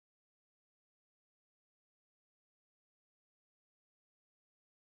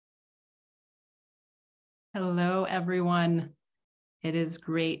Hello, everyone. It is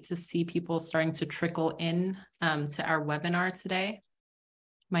great to see people starting to trickle in to our webinar today.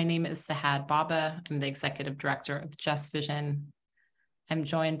 My name is Sahad Baba. I'm the Executive Director of Just Vision. I'm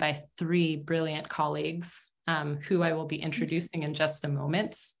joined by three brilliant colleagues who I will be introducing in just a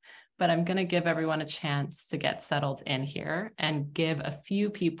moment, but I'm going to give everyone a chance to get settled in here and give a few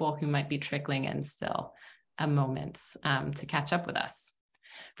people who might be trickling in still a moment to catch up with us.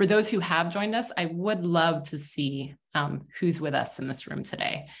 For those who have joined us, I would love to see who's with us in this room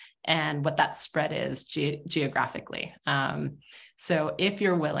today and what that spread is geographically. So if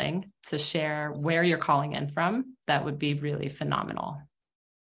you're willing to share where you're calling in from, that would be really phenomenal.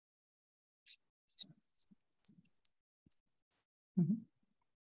 Mm-hmm.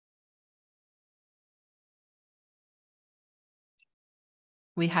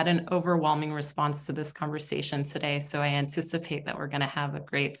 We had an overwhelming response to this conversation today, so I anticipate that we're going to have a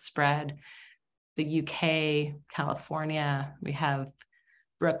great spread. The UK, California, we have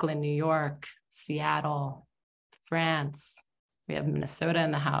Brooklyn, New York, Seattle, France, we have Minnesota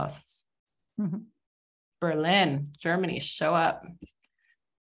in the house, Berlin, Germany, show up,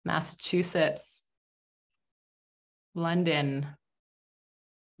 Massachusetts, London,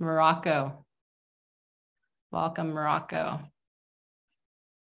 Morocco, welcome Morocco,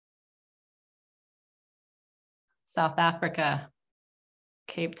 South Africa,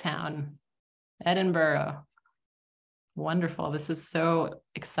 Cape Town, Edinburgh. Wonderful. This is so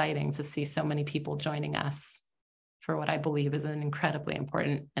exciting to see so many people joining us for what I believe is an incredibly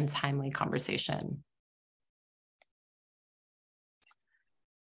important and timely conversation.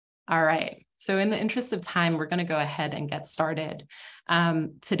 All right. So in the interest of time, we're going to go ahead and get started.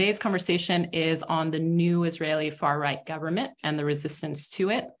 Today's conversation is on the new Israeli far-right government and the resistance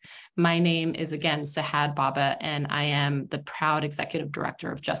to it. My name is, again, Sahad Baba, and I am the proud executive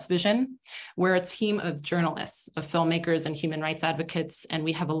director of Just Vision. We're a team of journalists, of filmmakers and human rights advocates, and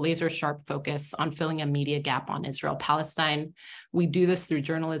we have a laser-sharp focus on filling a media gap on Israel-Palestine. We do this through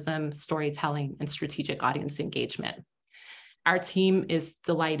journalism, storytelling, and strategic audience engagement. Our team is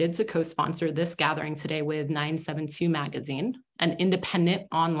delighted to co-sponsor this gathering today with 972 Magazine, an independent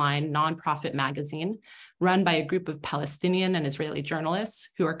online nonprofit magazine run by a group of Palestinian and Israeli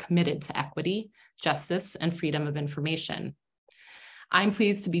journalists who are committed to equity, justice, and freedom of information. I'm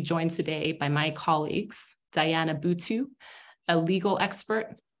pleased to be joined today by my colleagues, Diana Butu, a legal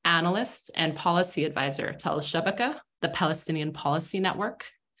expert, analyst, and policy advisor to Al-Shabaka, the Palestinian Policy Network,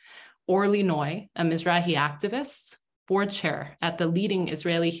 Orly Noy, a Mizrahi activist, board chair at the leading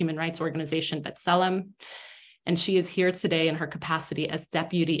Israeli human rights organization B'Tselem, and she is here today in her capacity as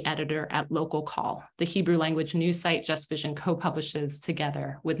deputy editor at Local Call, the Hebrew language news site Just Vision co-publishes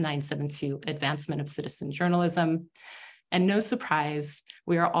together with 972 Advancement of Citizen Journalism. And no surprise,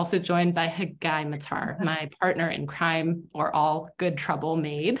 we are also joined by Hagai Matar, my partner in crime, or all good trouble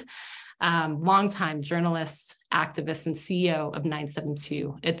made, longtime journalist, activist, and CEO of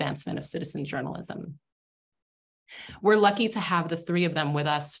 972 Advancement of Citizen Journalism. We're lucky to have the three of them with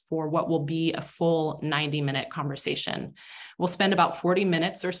us for what will be a full 90-minute conversation. We'll spend about 40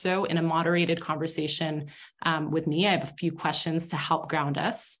 minutes or so in a moderated conversation with me. I have a few questions to help ground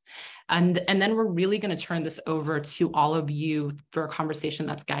us. And then we're really going to turn this over to all of you for a conversation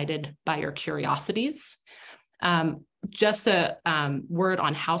that's guided by your curiosities. Just a word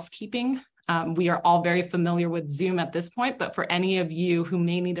on housekeeping. We are all very familiar with Zoom at this point, but for any of you who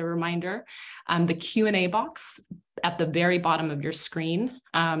may need a reminder, the Q&A box at the very bottom of your screen,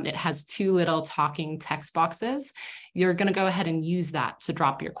 it has two little talking text boxes. You're going to go ahead and use that to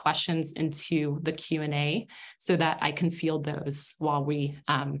drop your questions into the Q&A so that I can field those while we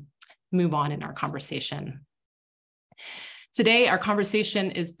move on in our conversation. Today, our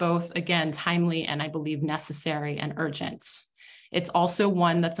conversation is both, again, timely and I believe necessary and urgent. It's also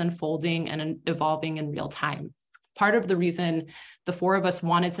one that's unfolding and evolving in real time. Part of the reason the four of us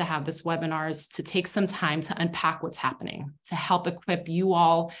wanted to have this webinar is to take some time to unpack what's happening, to help equip you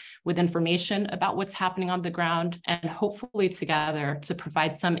all with information about what's happening on the ground, and hopefully together to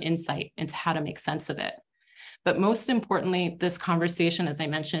provide some insight into how to make sense of it. But most importantly, this conversation, as I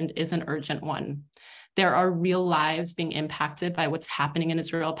mentioned, is an urgent one. There are real lives being impacted by what's happening in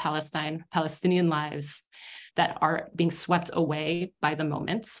Israel, Palestine, Palestinian lives that are being swept away by the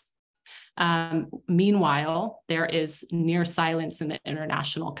moment. Meanwhile, there is near silence in the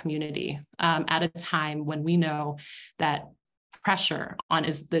international community at a time when we know that pressure on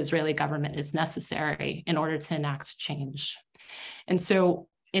the Israeli government is necessary in order to enact change. And so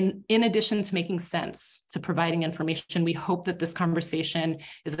in addition to making sense, to providing information, we hope that this conversation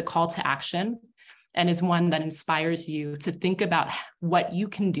is a call to action and is one that inspires you to think about what you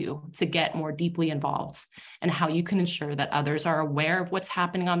can do to get more deeply involved and how you can ensure that others are aware of what's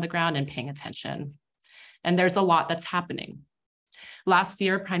happening on the ground and paying attention. And there's a lot that's happening. Last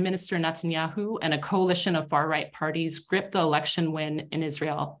year, Prime Minister Netanyahu and a coalition of far-right parties gripped the election win in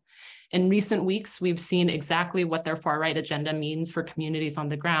Israel. In recent weeks, we've seen exactly what their far-right agenda means for communities on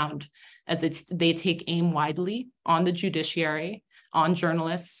the ground, as they take aim widely on the judiciary, on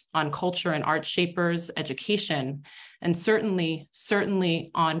journalists, on culture and art shapers, education, and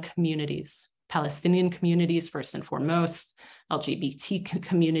certainly on communities, Palestinian communities first and foremost, LGBT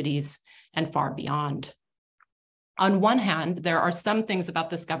communities, and far beyond. On one hand, there are some things about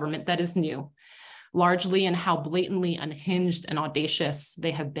this government that is new, largely in how blatantly unhinged and audacious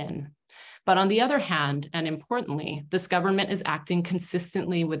they have been. But on the other hand, and importantly, this government is acting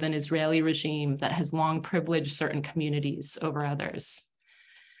consistently with an Israeli regime that has long privileged certain communities over others.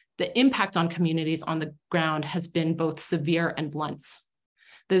 The impact on communities on the ground has been both severe and blunt.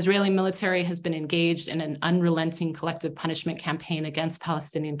 The Israeli military has been engaged in an unrelenting collective punishment campaign against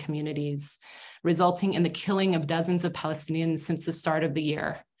Palestinian communities, resulting in the killing of dozens of Palestinians since the start of the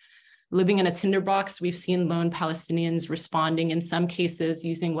year. Living in a tinderbox, we've seen lone Palestinians responding in some cases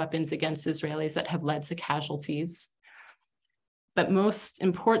using weapons against Israelis that have led to casualties. But most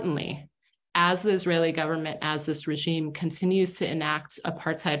importantly, as the Israeli government, as this regime continues to enact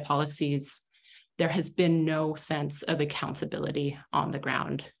apartheid policies, there has been no sense of accountability on the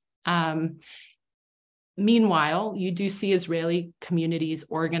ground. Meanwhile, you do see Israeli communities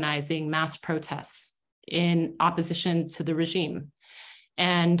organizing mass protests in opposition to the regime.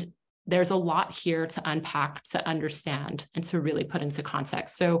 And there's a lot here to unpack, to understand, and to really put into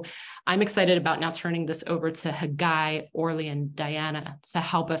context. So I'm excited about now turning this over to Hagai, Orly, and Diana to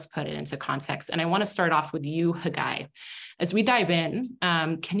help us put it into context. And I want to start off with you, Hagai. As we dive in,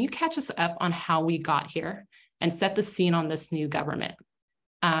 can you catch us up on how we got here and set the scene on this new government?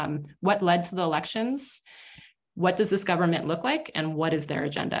 What led to the elections? What does this government look like? And what is their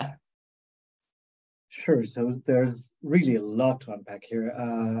agenda? Sure. So there's really a lot to unpack here,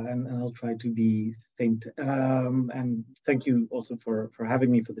 and I'll try to be succinct. And thank you also for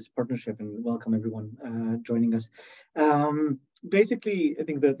having me for this partnership, and welcome everyone joining us. Basically, I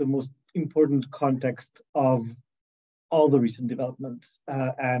think that the most important context of all the recent developments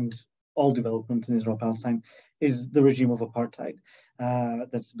and all developments in Israel-Palestine is the regime of apartheid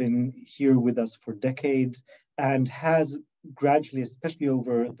that's been here with us for decades and has gradually, especially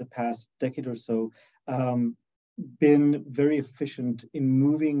over the past decade or so, been very efficient in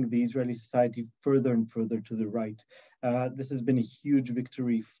moving the Israeli society further and further to the right. This has been a huge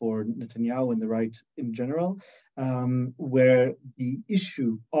victory for Netanyahu and the right in general, where the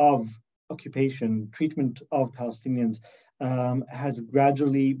issue of occupation, treatment of Palestinians has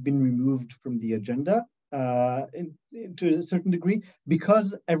gradually been removed from the agenda to a certain degree,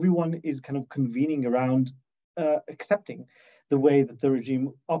 because everyone is kind of convening around accepting the way that the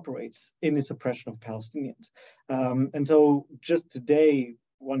regime operates in its oppression of Palestinians. And so just today,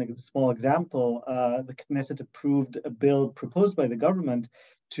 one small example, the Knesset approved a bill proposed by the government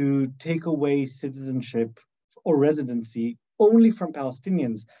to take away citizenship or residency only from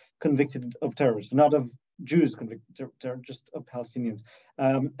Palestinians convicted of terrorism, not of Jews convicted of terror, just of Palestinians.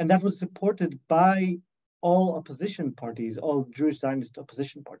 And that was supported by all opposition parties, all Jewish Zionist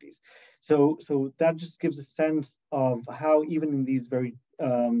opposition parties. So that just gives a sense of how even in these very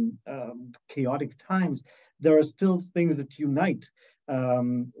chaotic times, there are still things that unite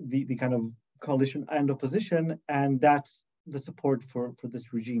the kind of coalition and opposition, and that's the support for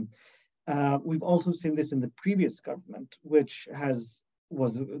this regime. We've also seen this in the previous government, which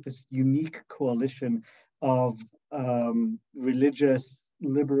was this unique coalition of religious,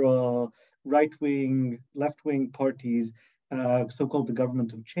 liberal, right-wing, left-wing parties, so-called the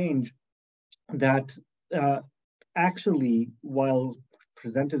government of change, that actually, while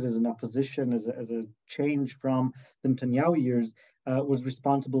presented as an opposition, as a change from the Netanyahu years, was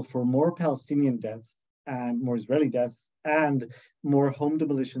responsible for more Palestinian deaths and more Israeli deaths and more home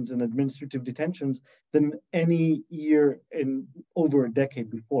demolitions and administrative detentions than any year in over a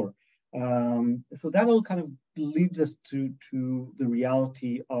decade before. So that all kind of leads us to the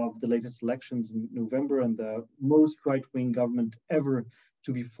reality of the latest elections in November and the most right-wing government ever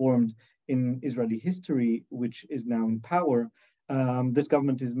to be formed in Israeli history, which is now in power. This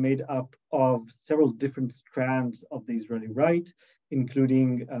government is made up of several different strands of the Israeli right,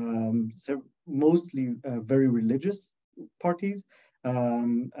 including mostly very religious parties,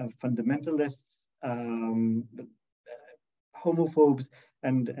 fundamentalists, homophobes,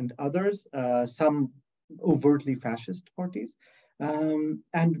 and others, some overtly fascist parties.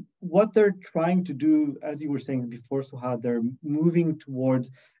 And what they're trying to do, as you were saying before, Suhad, they're moving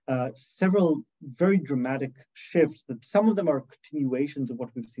towards several very dramatic shifts that some of them are continuations of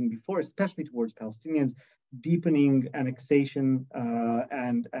what we've seen before, especially towards Palestinians, deepening annexation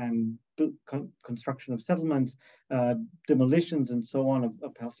and construction of settlements, demolitions and so on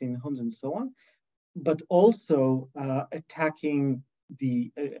of Palestinian homes and so on, but also attacking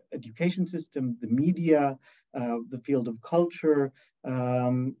the education system, the media, the field of culture,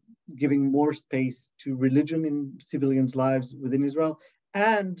 giving more space to religion in civilians' lives within Israel,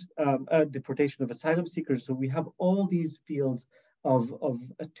 and deportation of asylum seekers. So we have all these fields of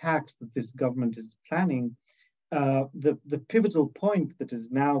attacks that this government is planning. The pivotal point that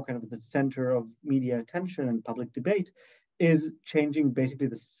is now kind of at the center of media attention and public debate is changing basically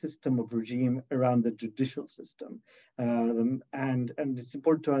the system of regime around the judicial system. And it's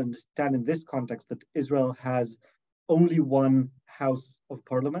important to understand in this context that Israel has only one house of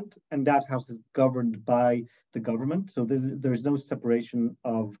parliament, and that house is governed by the government. So there's no separation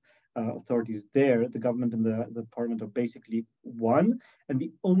of authorities there. The government and the parliament are basically one, and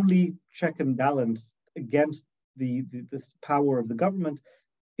the only check and balance against the power of the government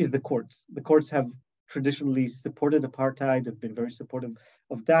is the courts. The courts have traditionally supported apartheid, have been very supportive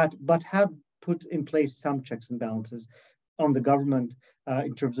of that, but have put in place some checks and balances on the government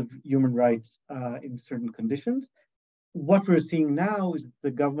in terms of human rights in certain conditions. What we're seeing now is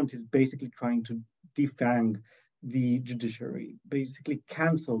the government is basically trying to defang the judiciary, basically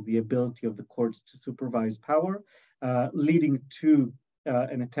cancel the ability of the courts to supervise power, leading to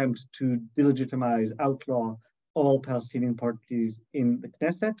an attempt to delegitimize, outlaw all Palestinian parties in the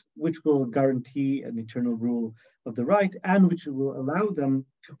Knesset, which will guarantee an eternal rule of the right and which will allow them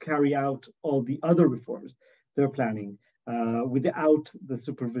to carry out all the other reforms they're planning without the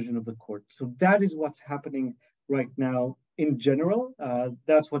supervision of the court. So that is what's happening right now in general.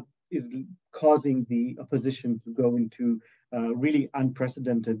 That's what is causing the opposition to go into really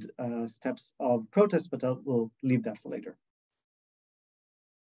unprecedented steps of protest, but we'll leave that for later.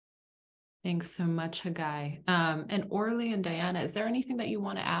 Thanks so much, Hagai. And Orly and Diana, is there anything that you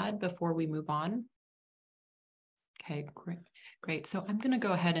want to add before we move on? Okay, great. So I'm going to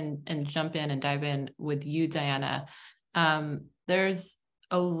go ahead and jump in and dive in with you, Diana. There's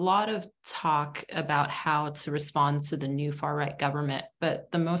a lot of talk about how to respond to the new far-right government, but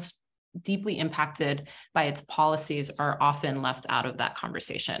the most deeply impacted by its policies are often left out of that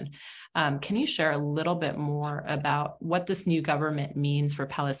conversation. Can you share a little bit more about what this new government means for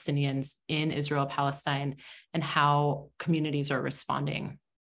Palestinians in Israel, Palestine, and how communities are responding?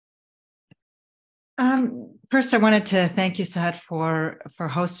 First, I wanted to thank you, Saad, for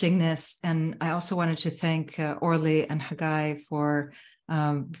hosting this. And I also wanted to thank Orly and Hagai for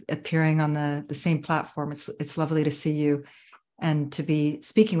appearing on the same platform. It's lovely to see you and to be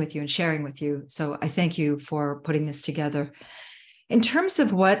speaking with you and sharing with you. So I thank you for putting this together. In terms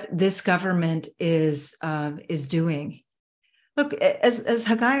of what this government is doing, look, as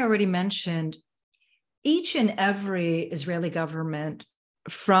Hagai already mentioned, each and every Israeli government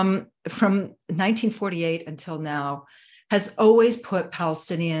from 1948 until now has always put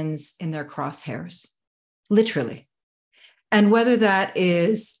Palestinians in their crosshairs, literally. And whether that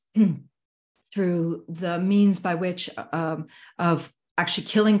is through the means by which of actually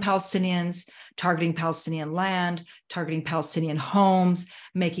killing Palestinians, targeting Palestinian land, targeting Palestinian homes,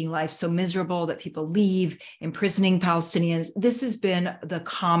 making life so miserable that people leave, imprisoning Palestinians. This has been the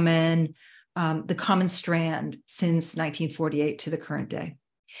common strand since 1948 to the current day.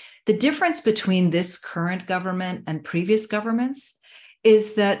 The difference between this current government and previous governments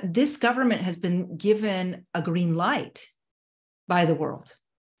is that this government has been given a green light by the world.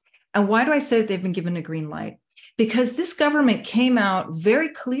 And why do I say that they've been given a green light? Because this government came out very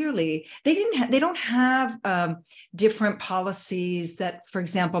clearly. They don't have different policies that, for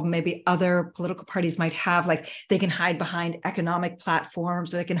example, maybe other political parties might have, like they can hide behind economic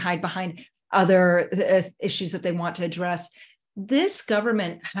platforms, or they can hide behind other issues that they want to address. This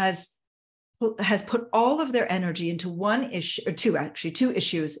government has put all of their energy into one issue, or two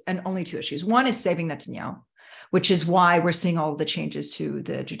issues, and only two issues. One is saving Netanyahu, which is why we're seeing all of the changes to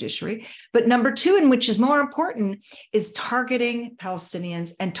the judiciary. But number two, and which is more important, is targeting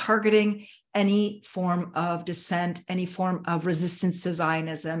Palestinians and targeting any form of dissent, any form of resistance to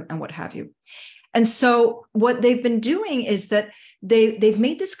Zionism, and what have you. And so what they've been doing is that they've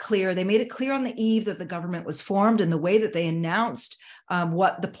made this clear. They made it clear on the eve that the government was formed, and the way that they announced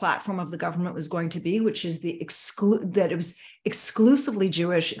what the platform of the government was going to be, which is that it was exclusively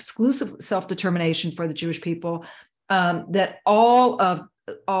Jewish, exclusive self-determination for the Jewish people, that all of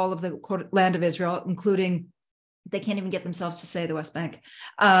the land of Israel, including They can't even get themselves to say the West Bank,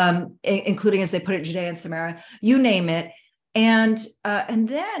 including, as they put it, Judea and Samaria, you name it. And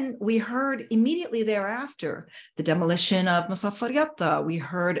then we heard immediately thereafter the demolition of Musafar Yatta. We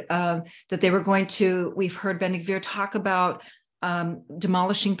heard that they were going to, we've heard Ben-Gvir talk about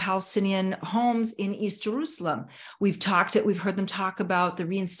demolishing Palestinian homes in East Jerusalem. We've heard them talk about the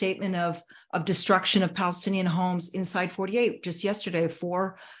reinstatement of destruction of Palestinian homes inside 48. Just yesterday,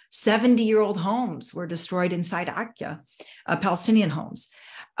 4 70-year-old homes were destroyed inside Akka, Palestinian homes.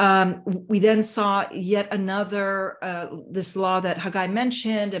 We then saw yet another, this law that Haggai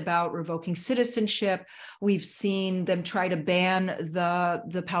mentioned about revoking citizenship. We've seen them try to ban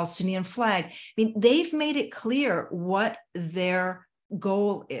the Palestinian flag. I mean, they've made it clear what their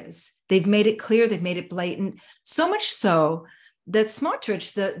goal is. They've made it clear, they've made it blatant, so much so that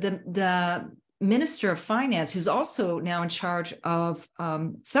Smotrich, the Minister of Finance, who's also now in charge of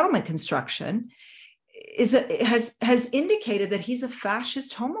settlement construction, has indicated that he's a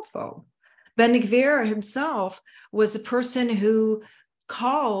fascist homophobe. Ben-Gvir himself was a person who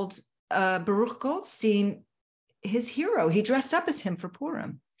called Baruch Goldstein his hero. He dressed up as him for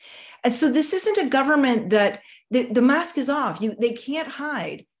Purim. And so this isn't a government that, the mask is off. They can't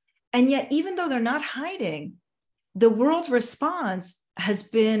hide. And yet, even though they're not hiding, the world response has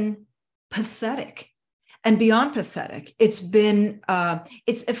been pathetic. And beyond pathetic, it's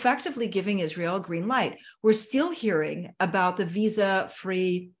effectively giving Israel a green light. We're still hearing about the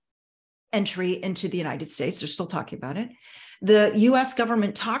visa-free entry into the United States. They're still talking about it. The US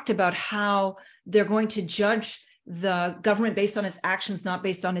government talked about how they're going to judge the government based on its actions, not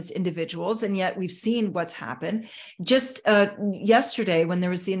based on its individuals. And yet we've seen what's happened. Just yesterday, when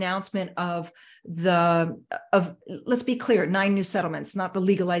there was the announcement of let's be clear, 9 new settlements, not the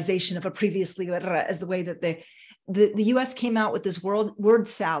legalization of a previously, as the way that the US came out with this word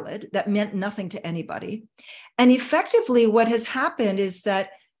salad that meant nothing to anybody. And effectively what has happened is that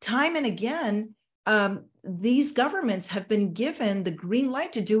time and again, these governments have been given the green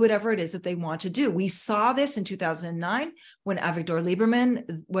light to do whatever it is that they want to do. We saw this in 2009 when Avigdor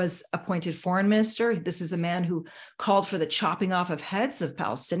Lieberman was appointed foreign minister. This is a man who called for the chopping off of heads of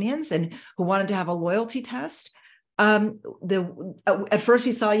Palestinians and who wanted to have a loyalty test. At first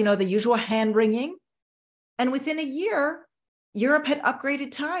we saw, the usual hand wringing, and within a year, Europe had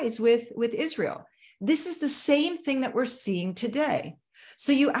upgraded ties with Israel. This is the same thing that we're seeing today.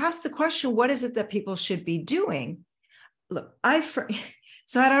 So you ask the question, what is it that people should be doing? Look,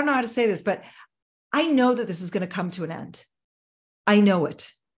 so I don't know how to say this, but I know that this is going to come to an end. I know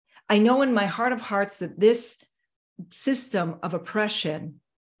it. I know in my heart of hearts that this system of oppression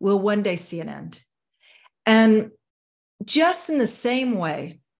will one day see an end. And just in the same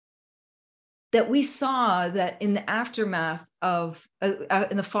way that we saw that in the aftermath of,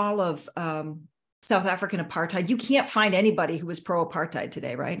 in the fall of South African apartheid, you can't find anybody who was pro-apartheid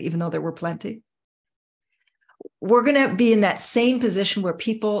today, right? Even though there were plenty. We're going to be in that same position where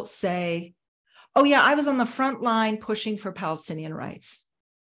people say, oh yeah, I was on the front line pushing for Palestinian rights.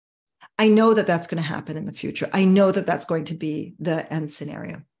 I know that that's going to happen in the future. I know that that's going to be the end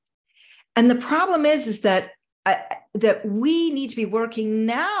scenario. And the problem is that we need to be working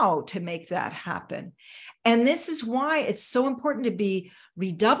now to make that happen. And this is why it's so important to be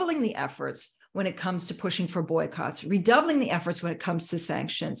redoubling the efforts when it comes to pushing for boycotts, redoubling the efforts when it comes to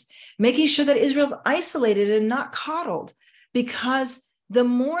sanctions, making sure that Israel's isolated and not coddled, because the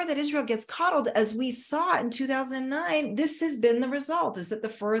more that Israel gets coddled, as we saw in 2009, this has been the result, is that the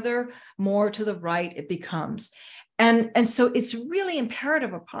further more to the right it becomes. And so it's really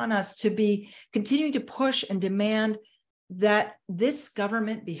imperative upon us to be continuing to push and demand that this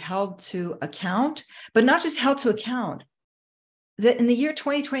government be held to account, but not just held to account, that in the year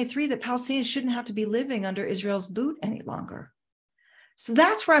 2023, the Palestinians shouldn't have to be living under Israel's boot any longer. So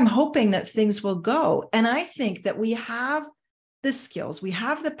that's where I'm hoping that things will go. And I think that we have the skills, we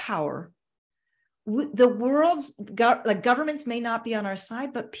have the power. The world's governments may not be on our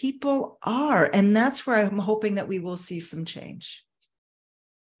side, but people are. And that's where I'm hoping that we will see some change.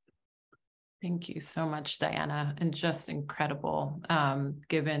 Thank you so much, Diana. And just incredible,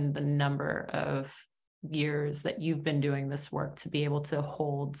 given the number of years that you've been doing this work, to be able to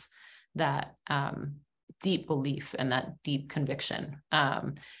hold that deep belief and that deep conviction,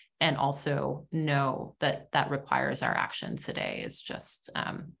 and also know that that requires our action today is just,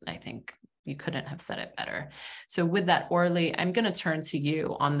 I think you couldn't have said it better. So with that, Orly, I'm going to turn to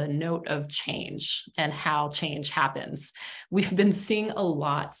you on the note of change and how change happens. We've been seeing a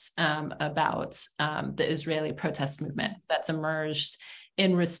lot about the Israeli protest movement that's emerged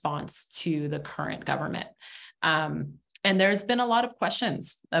in response to the current government. And there's been a lot of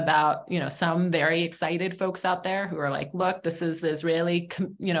questions about, some very excited folks out there who are like, look, this is the Israeli,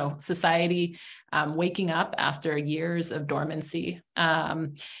 society waking up after years of dormancy.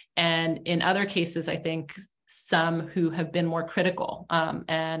 And in other cases, I think some who have been more critical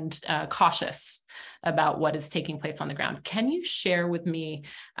and cautious about what is taking place on the ground. Can you share with me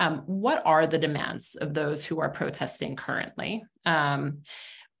what are the demands of those who are protesting currently?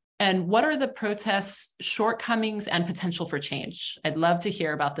 And what are the protests' shortcomings and potential for change? I'd love to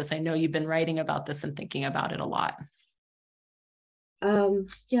hear about this. I know you've been writing about this and thinking about it a lot.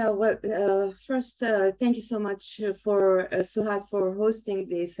 First, thank you so much for Suhad for hosting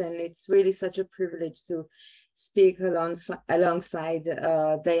this, and it's really such a privilege to speak alongside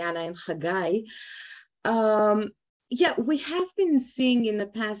Diana and Hagai. We have been seeing in the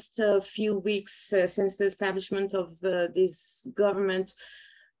past few weeks since the establishment of this government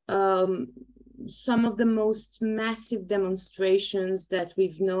some of the most massive demonstrations that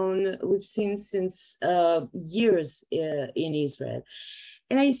we've seen since years in Israel.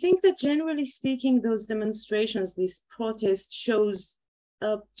 And I think that generally speaking, those demonstrations, this protest shows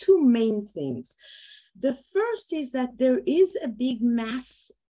two main things. The first is that there is a big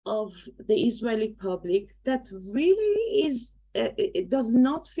mass of the Israeli public that really it does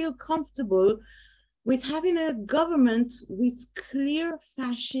not feel comfortable with having a government with clear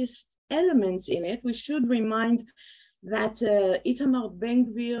fascist elements in it. We should remind that Itamar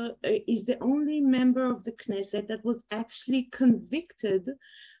Ben-Gvir is the only member of the Knesset that was actually convicted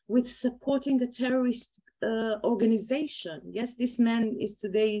with supporting a terrorist organization. Yes, this man is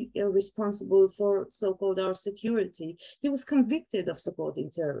today responsible for so-called our security. He was convicted of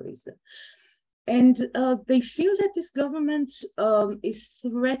supporting terrorism. And they feel that this government is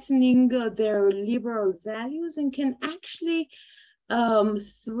threatening their liberal values and can actually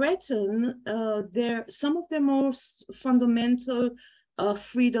threaten some of their most fundamental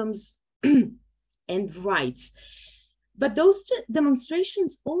freedoms and rights. But those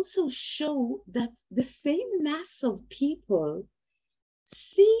demonstrations also show that the same mass of people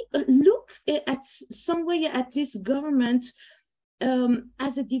look at some way at this government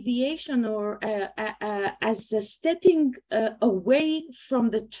as a deviation or as a stepping away from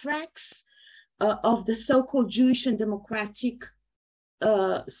the tracks of the so-called Jewish and democratic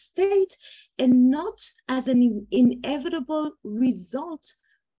state, and not as an inevitable result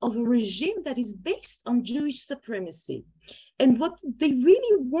of a regime that is based on Jewish supremacy. And what they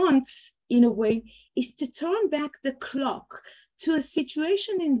really want, in a way, is to turn back the clock to a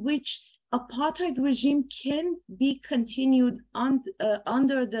situation in which apartheid regime can be continued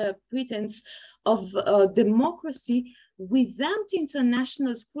under the pretense of democracy without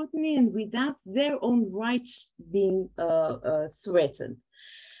international scrutiny and without their own rights being threatened.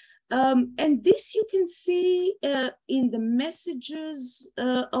 And this you can see in the messages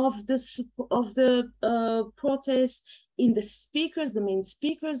of the protest, in the speakers, the main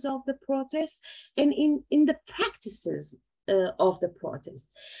speakers of the protest, and in the practices of the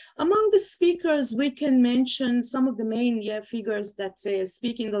protest. Among the speakers, we can mention some of the main figures that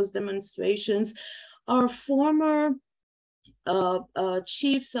speak in those demonstrations are former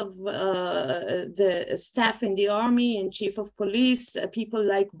chiefs of the staff in the army and chief of police, people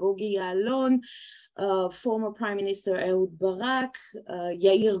like Bogi Ya'alon, former Prime Minister Ehud Barak,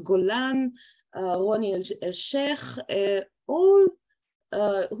 Yair Golan, Roni El-Sheikh, all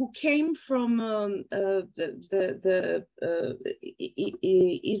who came from the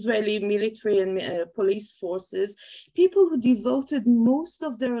Israeli military and police forces, people who devoted most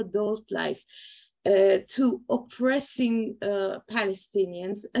of their adult life to oppressing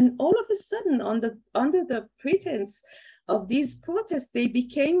Palestinians. And all of a sudden, under the pretense of these protests, they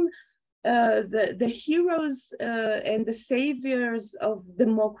became the heroes and the saviors of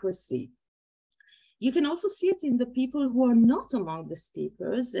democracy. You can also see it in the people who are not among the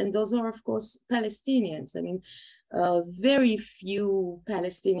speakers, and those are, of course, Palestinians. I mean, very few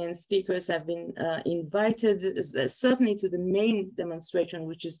Palestinian speakers have been invited, certainly to the main demonstration,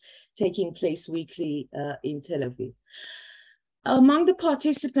 which is taking place weekly in Tel Aviv. Among the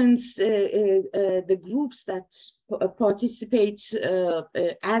participants, the groups that participate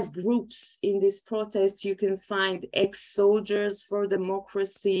as groups in this protest, you can find ex-soldiers for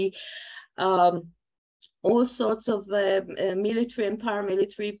democracy, all sorts of military and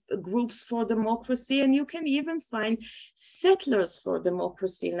paramilitary groups for democracy, and you can even find settlers for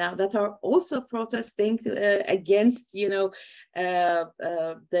democracy now that are also protesting against, the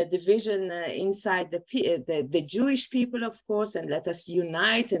division inside the Jewish people, of course, and let us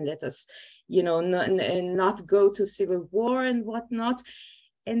unite and let us, not go to civil war and whatnot.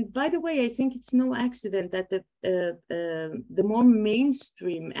 And by the way, I think it's no accident that the more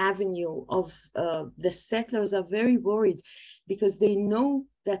mainstream avenue of the settlers are very worried, because they know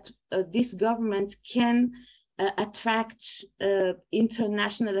that this government can attract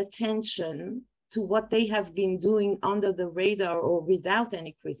international attention to what they have been doing under the radar or without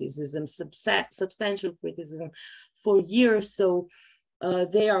any criticism, substantial criticism for years. So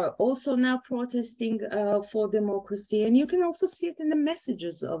they are also now protesting for democracy. And you can also see it in the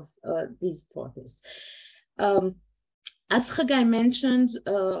messages of these protests. As Hagai mentioned,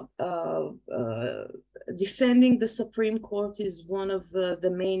 defending the Supreme Court is one of the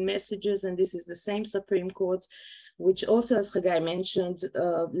main messages, and this is the same Supreme Court which also, as Hagai mentioned,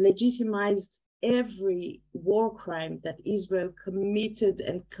 legitimized every war crime that Israel committed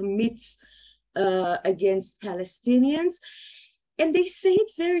and commits against Palestinians. And they say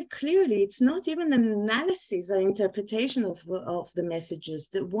it very clearly. It's not even an analysis or interpretation of the messages.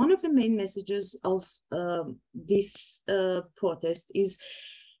 One of the main messages of this protest is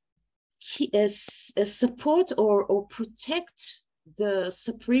support or protect the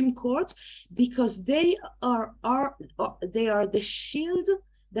Supreme Court, because they are the shield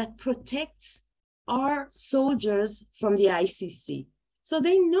that protects our soldiers from the ICC. So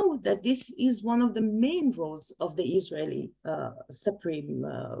they know that this is one of the main roles of the Israeli Supreme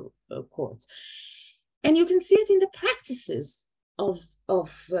Court. And you can see it in the practices of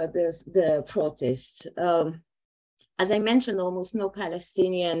the protest. As I mentioned, almost no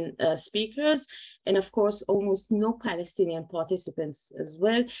Palestinian speakers, and of course, almost no Palestinian participants as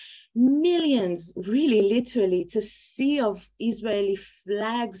well. Millions, really literally, to sea of Israeli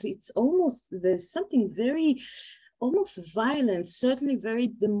flags. It's almost, there's something very, almost violent, certainly very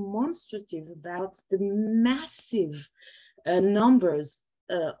demonstrative about the massive numbers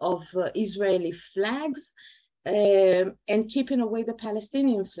of Israeli flags, and keeping away the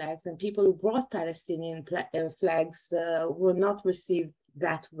Palestinian flags. And people who brought Palestinian flags were not received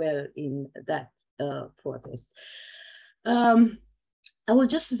that well in that protest. I will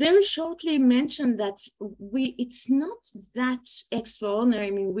just very shortly mention that it's not that extraordinary.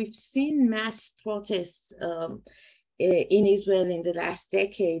 I mean, we've seen mass protests in Israel in the last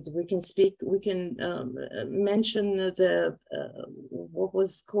decade. We can mention the what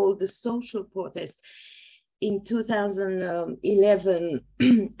was called the social protest in 2011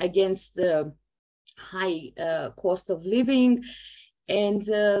 against the high cost of living. And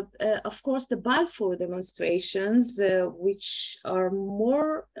of course, the Balfour demonstrations, which are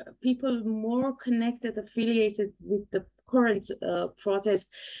more people more connected, affiliated with the current protest,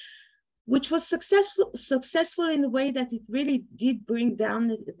 which was successful in the way that it really did bring down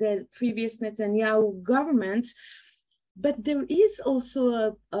the previous Netanyahu government. But there is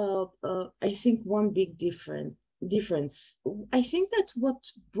also, I think, one big difference. I think that what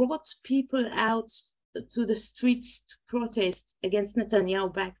brought people out to the streets to protest against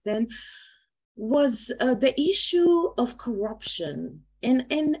Netanyahu back then was the issue of corruption. And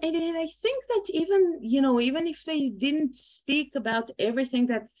I think that even if they didn't speak about everything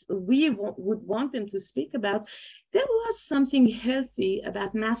that we would want them to speak about, there was something healthy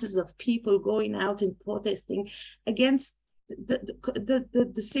about masses of people going out and protesting against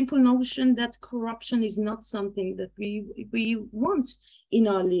the simple notion that corruption is not something that we want in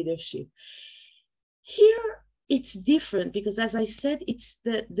our leadership. Here, it's different because, as I said, it's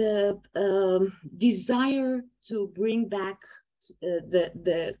the desire to bring back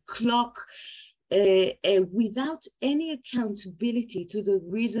the clock without any accountability to the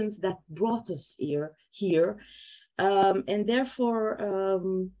reasons that brought us here. And therefore,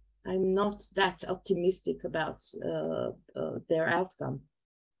 I'm not that optimistic about their outcome.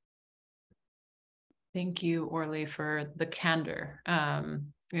 Thank you, Orly, for the candor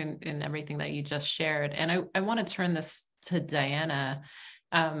in everything that you just shared. And I want to turn this to Diana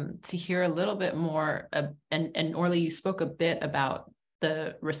to hear a little bit more. And Orly, you spoke a bit about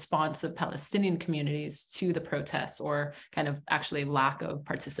the response of Palestinian communities to the protests, or kind of actually lack of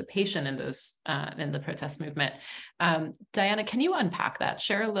participation in those in the protest movement. Diana, can you unpack that?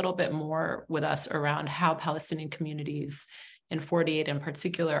 Share a little bit more with us around how Palestinian communities in 48 in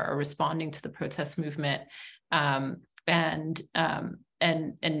particular are responding to the protest movement, and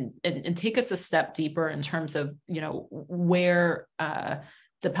take us a step deeper in terms of, where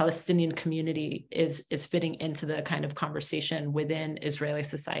the Palestinian community is fitting into the kind of conversation within Israeli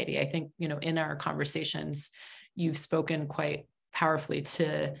society. I think, in our conversations, you've spoken quite powerfully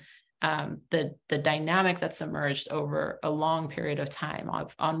to the dynamic that's emerged over a long period of time.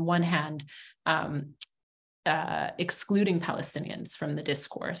 On one hand, excluding Palestinians from the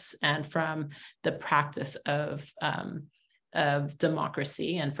discourse and from the practice of of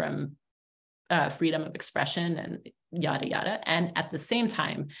democracy and from freedom of expression and yada, yada. And at the same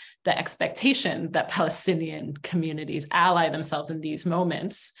time, the expectation that Palestinian communities ally themselves in these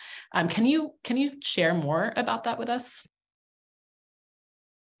moments. Can you share more about that with us?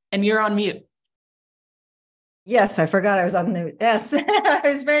 And you're on mute. Yes, I forgot I was on mute. Yes, I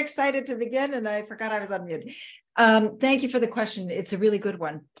was very excited to begin and I forgot I was on mute. Thank you for the question. It's a really good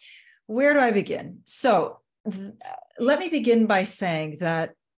one. Where do I begin? So let me begin by saying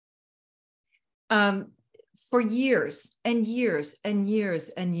that for years and years and years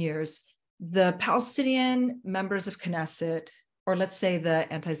and years, the Palestinian members of Knesset, or let's say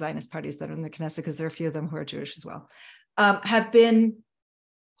the anti-Zionist parties that are in the Knesset, because there are a few of them who are Jewish as well, have been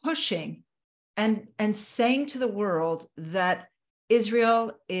pushing and saying to the world that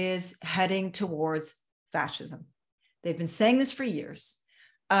Israel is heading towards fascism. They've been saying this for years.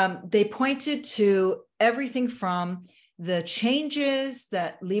 They pointed to everything from the changes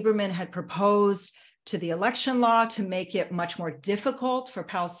that Lieberman had proposed to the election law to make it much more difficult for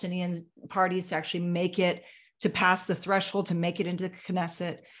Palestinian parties to actually make it, to pass the threshold, to make it into the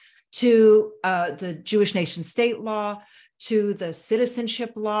Knesset, to the Jewish nation state law, to the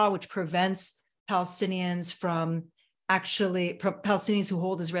citizenship law, which prevents Palestinians from actually, Palestinians who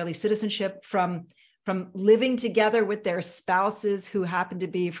hold Israeli citizenship from living together with their spouses who happen to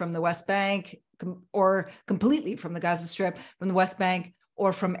be from the West Bank or completely from the Gaza Strip, from the West Bank,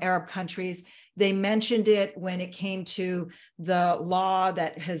 or from Arab countries. They mentioned it when it came to the law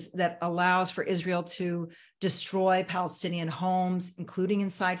that allows for Israel to destroy Palestinian homes, including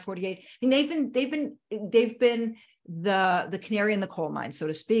inside 48. I mean, they've been the canary in the coal mine, so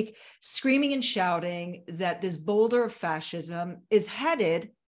to speak, screaming and shouting that this boulder of fascism is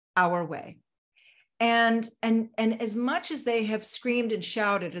headed our way. And as much as they have screamed and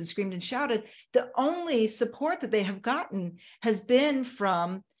shouted, the only support that they have gotten has been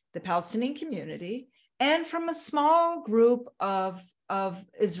from the Palestinian community and from a small group of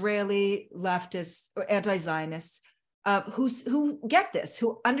Israeli leftists or anti-Zionists who get this,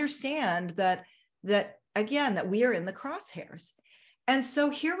 who understand that again, that we are in the crosshairs. And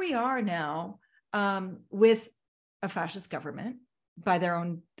so here we are now with a fascist government. By their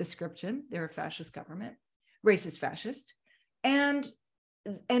own description, they're a fascist government, racist fascist. And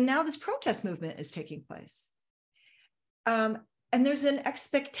now this protest movement is taking place. And there's an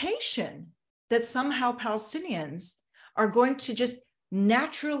expectation that somehow Palestinians are going to just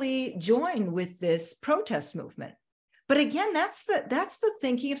naturally join with this protest movement. But again, that's the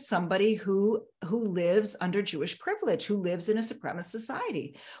thinking of somebody who lives under Jewish privilege, who lives in a supremacist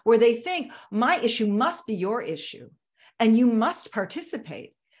society, where they think my issue must be your issue. And you must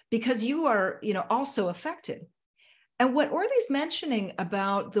participate because you are, also affected. And what Orly's mentioning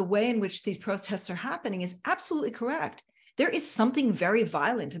about the way in which these protests are happening is absolutely correct. There is something very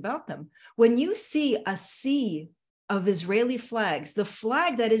violent about them. When you see a sea of Israeli flags, the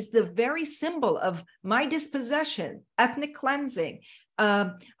flag that is the very symbol of my dispossession, ethnic cleansing,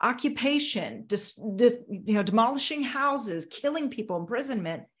 occupation, demolishing houses, killing people,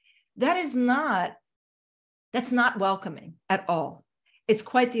 imprisonment, that's not welcoming at all. It's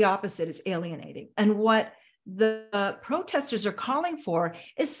quite the opposite. It's alienating. And what the protesters are calling for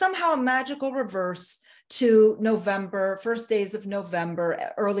is somehow a magical reverse to November, first days of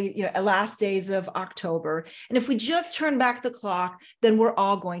November, early, last days of October. And if we just turn back the clock, then we're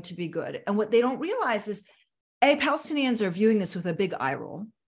all going to be good. And what they don't realize is, A, Palestinians are viewing this with a big eye roll,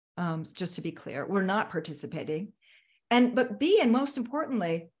 just to be clear. We're not participating. But B, and most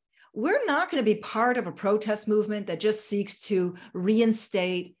importantly, we're not going to be part of a protest movement that just seeks to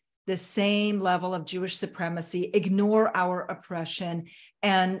reinstate the same level of Jewish supremacy, ignore our oppression,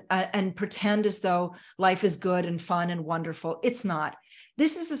 and pretend as though life is good and fun and wonderful. It's not.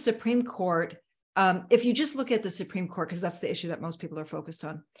 This is a Supreme Court. If you just look at the Supreme Court, because that's the issue that most people are focused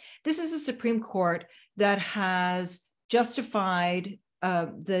on, this is a Supreme Court that has justified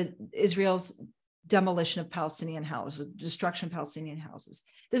Israel's demolition of Palestinian houses, destruction of Palestinian houses.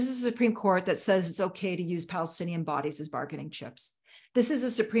 This is a Supreme Court that says it's okay to use Palestinian bodies as bargaining chips. This is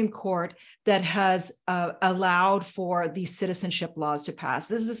a Supreme Court that has allowed for these citizenship laws to pass.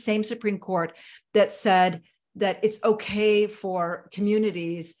 This is the same Supreme Court that said that it's okay for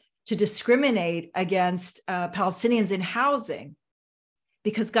communities to discriminate against Palestinians in housing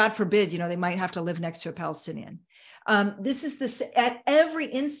because, God forbid, they might have to live next to a Palestinian. This is this at every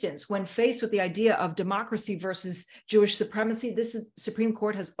instance when faced with the idea of democracy versus Jewish supremacy. Supreme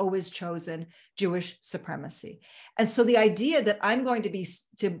Court has always chosen Jewish supremacy, and so the idea that I'm going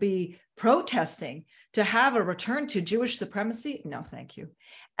to be protesting to have a return to Jewish supremacy, no, thank you.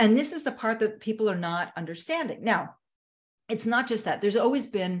 And this is the part that people are not understanding. Now, it's not just that. There's always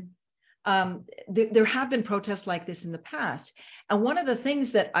been, there have been protests like this in the past. And one of the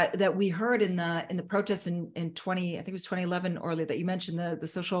things that we heard in the protests in 20, I think it was 2011, Orly, that you mentioned, the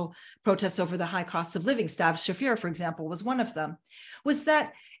social protests over the high cost of living, Stav Shafir, for example, was one of them, was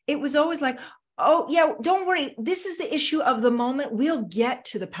that it was always like, oh yeah, don't worry, this is the issue of the moment, we'll get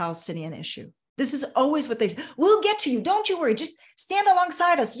to the Palestinian issue. This is always what they say, we'll get to you, don't you worry, just stand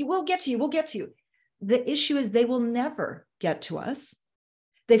alongside us, we'll get to you, we'll get to you. The issue is they will never get to us.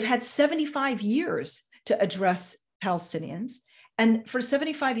 They've had 75 years to address Palestinians. And for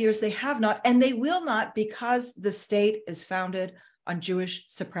 75 years, they have not, and they will not, because the state is founded on Jewish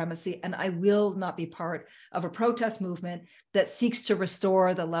supremacy. And I will not be part of a protest movement that seeks to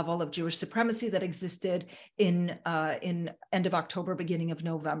restore the level of Jewish supremacy that existed in end of October, beginning of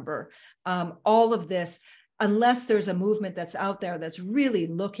November. All of this, unless there's a movement that's out there that's really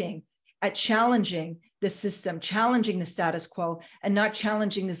looking at challenging the system, challenging the status quo, and not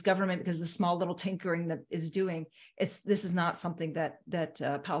challenging this government because the small little tinkering that is doing, this is not something that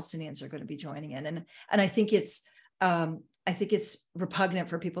Palestinians are going to be joining in. And I think it's repugnant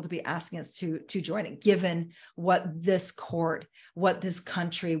for people to be asking us to join it, given what this court, what this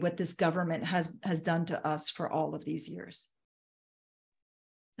country, what this government has done to us for all of these years.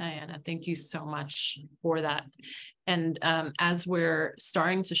 Diana, thank you so much for that. And as we're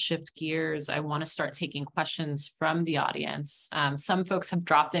starting to shift gears, I want to start taking questions from the audience. Some folks have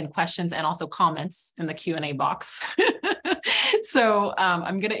dropped in questions and also comments in the Q&A box. So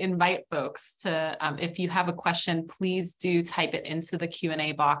I'm going to invite folks to, if you have a question, please do type it into the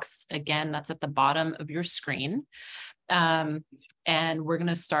Q&A box. Again, that's at the bottom of your screen. And we're going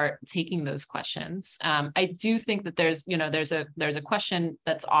to start taking those questions. I do think that there's a question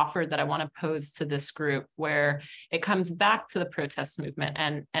that's offered that I want to pose to this group, where it comes back to the protest movement,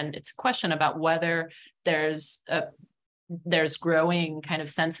 and it's a question about whether there's growing kind of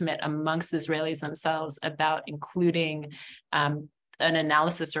sentiment amongst Israelis themselves about including an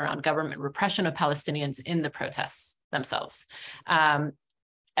analysis around government repression of Palestinians in the protests themselves.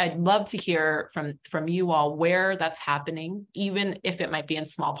 I'd love to hear from you all where that's happening, even if it might be in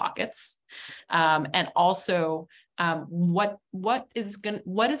small pockets, and also what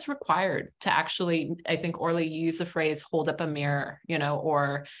is required to actually, I think Orly, you use the phrase "hold up a mirror,"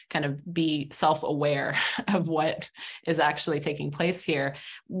 or kind of be self-aware of what is actually taking place here.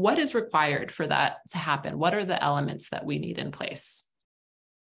 What is required for that to happen? What are the elements that we need in place?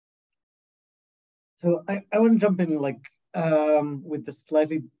 So I want to jump in with a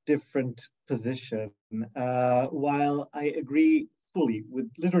slightly different position. While I agree fully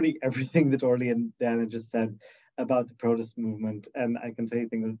with literally everything that Orly and Diana just said about the protest movement, and I can say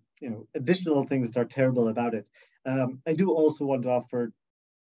things, additional things that are terrible about it, I do also want to offer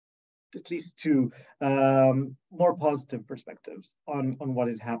at least two more positive perspectives on what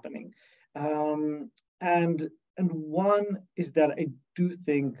is happening. And one is that I do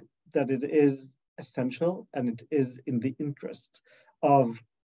think that it is essential, and it is in the interest of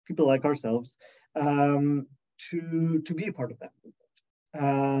people like ourselves to be a part of that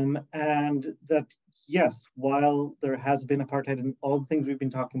movement. And that, yes, while there has been apartheid and all the things we've been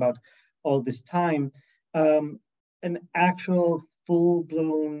talking about all this time, an actual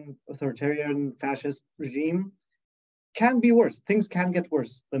full-blown authoritarian fascist regime can be worse. Things can get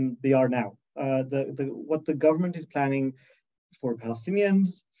worse than they are now. What the government is planning for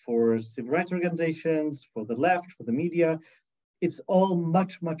Palestinians, for civil rights organizations, for the left, for the media, it's all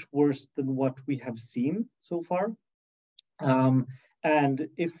much, much worse than what we have seen so far. And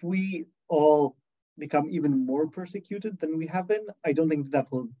if we all become even more persecuted than we have been, I don't think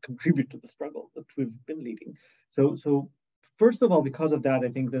that will contribute to the struggle that we've been leading. So first of all, because of that, I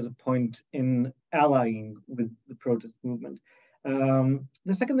think there's a point in allying with the protest movement.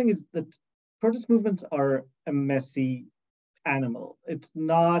 The second thing is that protest movements are a messy animal. It's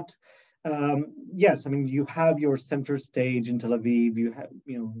not, yes, I mean, you have your center stage in Tel Aviv, you have,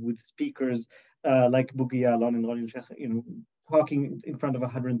 with speakers like Bougie Alon and Ronnie Sheikh, talking in front of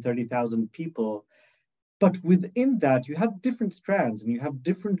 130,000 people. But within that, you have different strands, and you have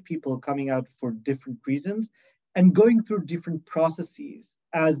different people coming out for different reasons and going through different processes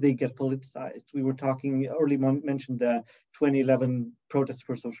as they get politicized. We were talking, Orly mentioned the 2011 protests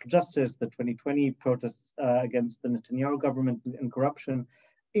for social justice, the 2020 protests against the Netanyahu government and corruption.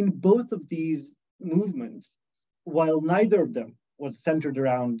 In both of these movements, while neither of them was centered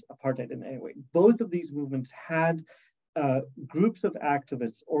around apartheid in any way, both of these movements had groups of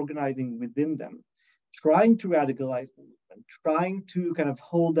activists organizing within them, trying to radicalize the movement, trying to kind of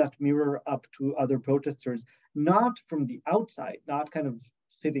hold that mirror up to other protesters, not from the outside, not kind of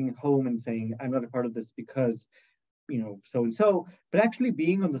sitting home and saying, I'm not a part of this because so and so, but actually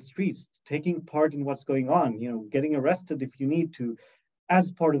being on the streets, taking part in what's going on, getting arrested if you need to,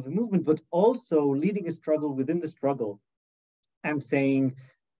 as part of the movement, but also leading a struggle within the struggle and saying,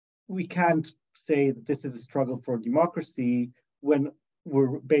 we can't say that this is a struggle for democracy when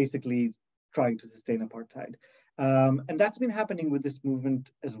we're basically trying to sustain apartheid. And that's been happening with this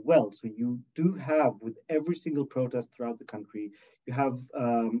movement as well. So you do have, with every single protest throughout the country, you have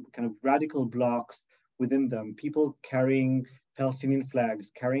kind of radical blocs within them, people carrying Palestinian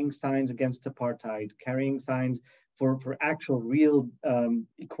flags, carrying signs against apartheid, carrying signs for actual real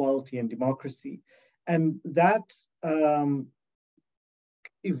equality and democracy. And that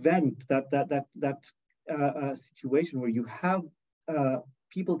event, that situation where you have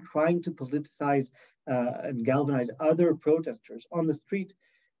people trying to politicize and galvanize other protesters on the street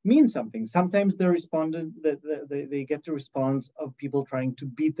means something. Sometimes they get the response of people trying to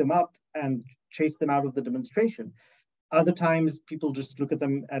beat them up and chase them out of the demonstration. Other times people just look at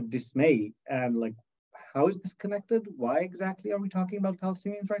them at dismay and like, how is this connected? Why exactly are we talking about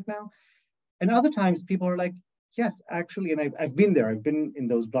Palestinians right now? And other times people are like, yes, actually, and I've been there. I've been in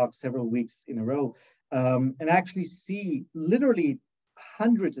those blocks several weeks in a row, and actually see literally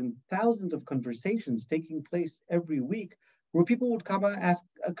hundreds and thousands of conversations taking place every week where people would come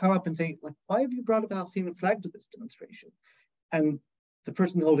up and say, like, why have you brought a Palestinian flag to this demonstration? And the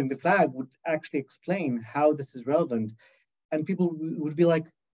person holding the flag would actually explain how this is relevant. And people would be like,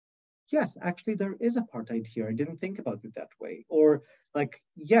 yes, actually, there is apartheid here. I didn't think about it that way. Or like,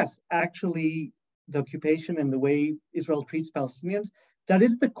 yes, actually, the occupation and the way Israel treats Palestinians, that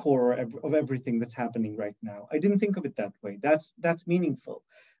is the core of everything that's happening right now. I didn't think of it that way. That's meaningful.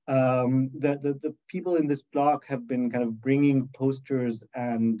 The people in this block have been kind of bringing posters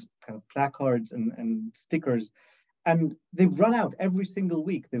and kind of placards and stickers, and they've run out every single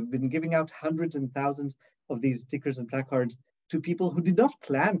week. They've been giving out hundreds and thousands of these stickers and placards to people who did not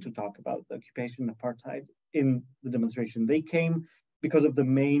plan to talk about the occupation and apartheid in the demonstration. They came because of the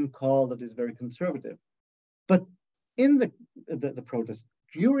main call that is very conservative. But in the protest,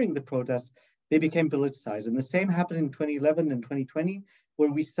 during the protest, they became politicized. And the same happened in 2011 and 2020,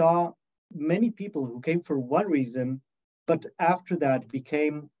 where we saw many people who came for one reason, but after that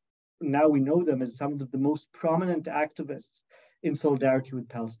became, now we know them as some of the most prominent activists in solidarity with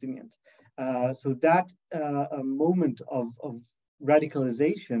Palestinians. So that a moment of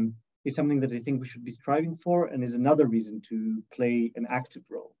radicalization is something that I think we should be striving for, and is another reason to play an active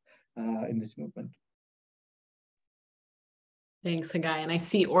role in this movement. Thanks, Hagai. And I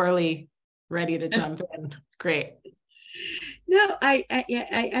see Orly ready to jump in. Great. No, I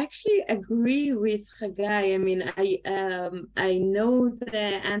actually agree with Hagai. I mean, I know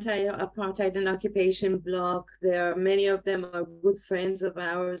the anti-apartheid and occupation bloc. There are many of them are good friends of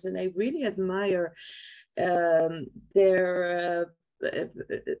ours, and I really admire their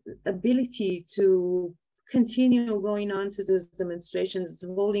ability to continue going on to those demonstrations,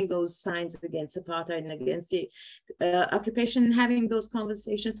 holding those signs against apartheid and against the occupation, and having those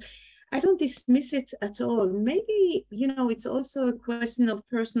conversations. I don't dismiss it at all. Maybe, it's also a question of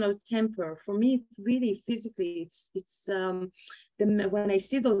personal temper. For me, really physically, when I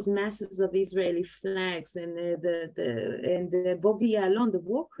see those masses of Israeli flags and the Bogi Ya'alon, the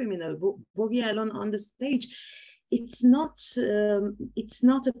war criminal Bogi Ya'alon on the stage, it's not a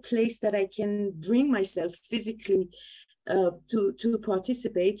place that I can bring myself physically to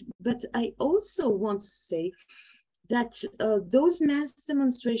participate. But I also want to say that those mass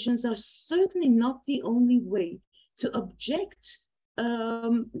demonstrations are certainly not the only way to object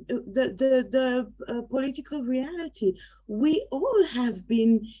the political reality. We all have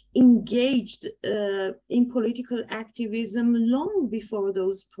been engaged in political activism long before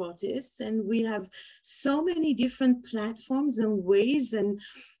those protests, and we have so many different platforms and ways and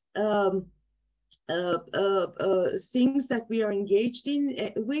things that we are engaged in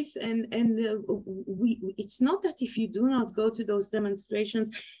with, and it's not that if you do not go to those demonstrations,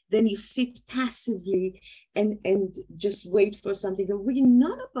 then you sit passively and just wait for something.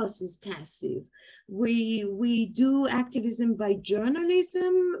 None of us is passive. We do activism by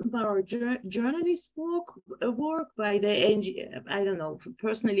journalism, by our journalist work, by the NGO. I don't know,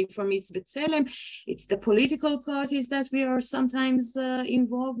 personally for me it's B'Tselem, it's the political parties that we are sometimes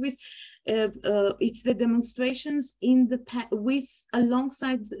involved with. It's the demonstrations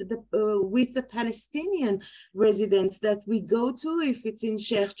alongside with the Palestinian residents that we go to, if it's in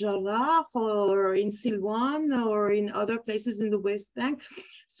Sheikh Jarrah or in Silwan or in other places in the West Bank.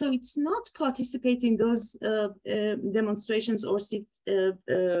 So it's not participate in those demonstrations or sit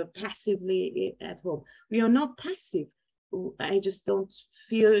passively at home. We are not passive. I just don't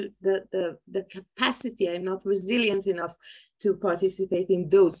feel the capacity. I'm not resilient enough to participate in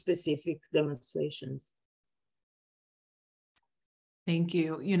those specific demonstrations. Thank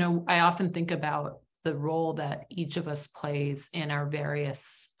you. You know, I often think about the role that each of us plays in our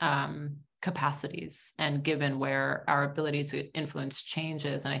various capacities, and given where our ability to influence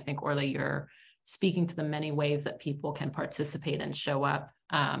changes. And I think, Orly, you're speaking to the many ways that people can participate and show up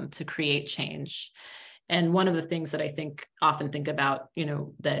to create change. And one of the things that I often think about, you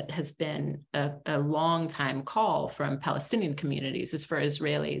know, that has been a long time call from Palestinian communities is for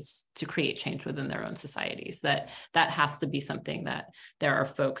Israelis to create change within their own societies. That has to be something that there are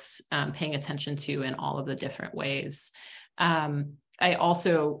folks paying attention to in all of the different ways. I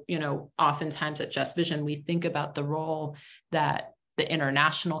also, you know, oftentimes at Just Vision, we think about the role that the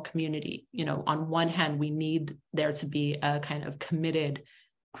international community, you know, on one hand, we need there to be a kind of committed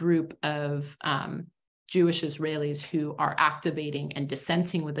group of Jewish Israelis who are activating and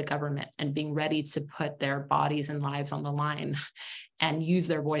dissenting with the government and being ready to put their bodies and lives on the line and use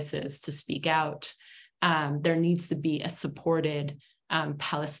their voices to speak out. There needs to be a supported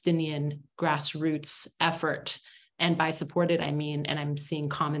Palestinian grassroots effort. And by supported, I mean, and I'm seeing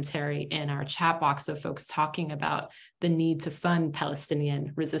commentary in our chat box of folks talking about the need to fund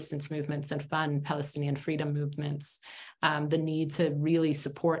Palestinian resistance movements and fund Palestinian freedom movements, the need to really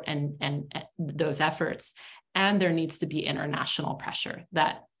support and those efforts. And there needs to be international pressure,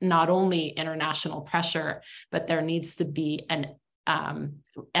 that not only international pressure, but there needs to be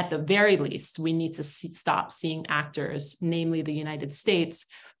at the very least, we need to stop seeing actors, namely the United States,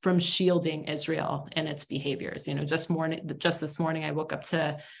 from shielding Israel and its behaviors. You know, just this morning, I woke up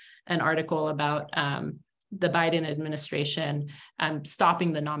to an article about the Biden administration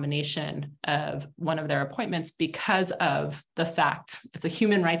stopping the nomination of one of their appointments because of the fact, it's a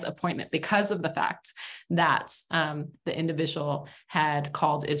human rights appointment, because of the fact that the individual had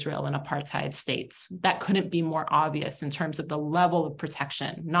called Israel an apartheid state. That couldn't be more obvious in terms of the level of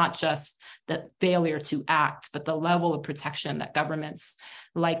protection, not just the failure to act, but the level of protection that governments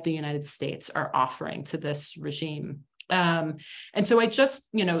like the United States are offering to this regime. And so I just,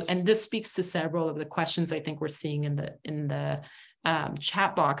 you know, and this speaks to several of the questions I think we're seeing in the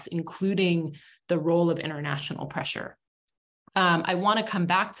chat box, including the role of international pressure. I want to come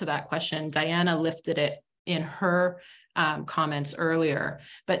back to that question. Diana lifted it in her comments earlier,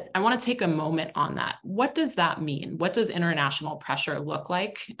 but I want to take a moment on that. What does that mean? What does international pressure look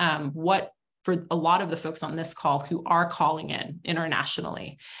like? For a lot of the folks on this call who are calling in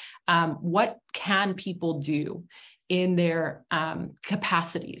internationally, what can people do in their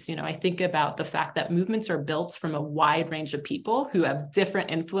capacities? You know, I think about the fact that movements are built from a wide range of people who have different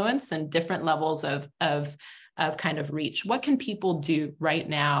influence and different levels of kind of reach. What can people do right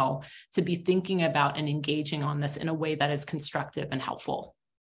now to be thinking about and engaging on this in a way that is constructive and helpful?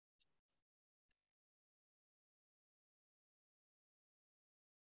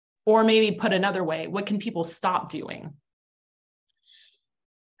 Or maybe put another way, what can people stop doing?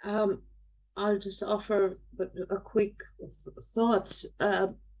 I'll just offer a quick thought.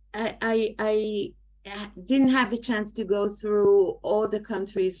 I didn't have the chance to go through all the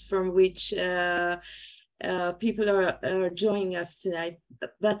countries from which people are joining us tonight,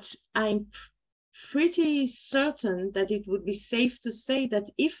 but I'm pretty certain that it would be safe to say that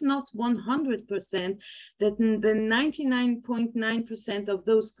if not 100%, that the 99.9% of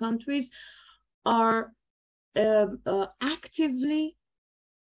those countries are actively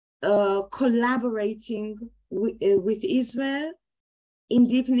collaborating with Israel in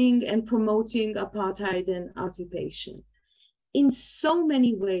deepening and promoting apartheid and occupation in so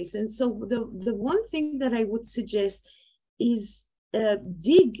many ways. And so the one thing that I would suggest is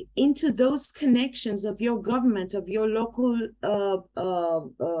dig into those connections of your government, of your local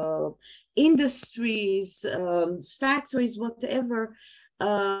industries, factories, whatever,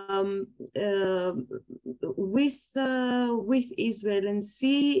 with Israel, and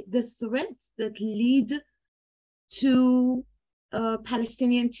see the threats that lead to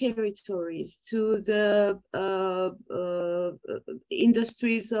Palestinian territories, to the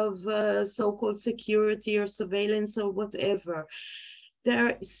industries of so-called security or surveillance or whatever.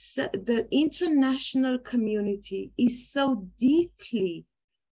 The international community is so deeply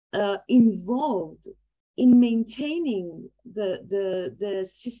involved in maintaining the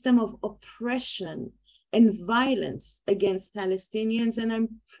system of oppression and violence against Palestinians. And I'm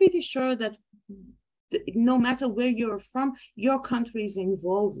pretty sure that no matter where you're from, your country is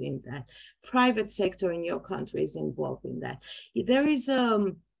involved in that. Private sector in your country is involved in that. There is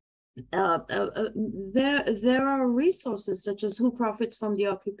there are resources such as Who Profits from the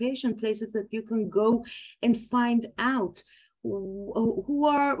Occupation, places that you can go and find out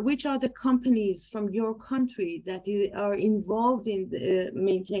which are the companies from your country that are involved in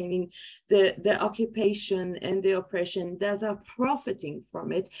maintaining the occupation and the oppression, that are profiting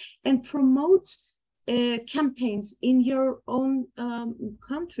from it, and promote campaigns in your own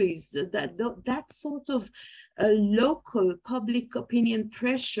countries. That sort of local public opinion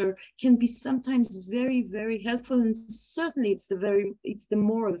pressure can be sometimes very, very helpful, and certainly it's the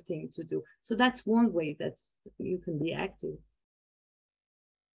moral thing to do. So that's one way that you can be active.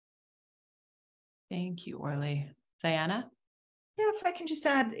 Thank you, Orly. Diana? Yeah, if I can just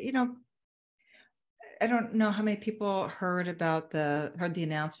add, I don't know how many people heard the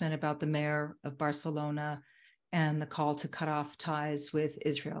announcement about the mayor of Barcelona and the call to cut off ties with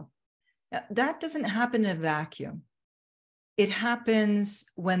Israel. That doesn't happen in a vacuum. It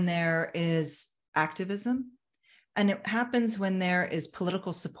happens when there is activism, and it happens when there is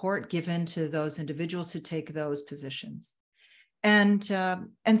political support given to those individuals who take those positions. And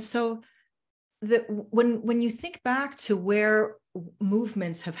so when you think back to where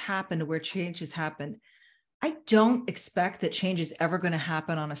movements have happened, where change has happened, I don't expect that change is ever going to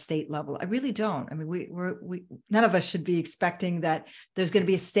happen on a state level. I really don't. I mean, we none of us should be expecting that there's going to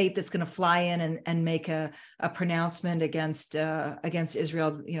be a state that's going to fly in and make a pronouncement against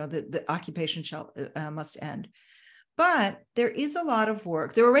Israel. The occupation must end. But there is a lot of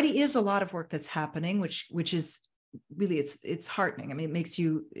work. There already is a lot of work that's happening, which is really it's heartening. I mean, it makes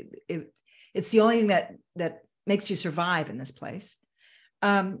you. It's the only thing that makes you survive in this place.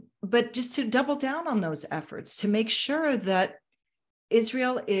 But just to double down on those efforts to make sure that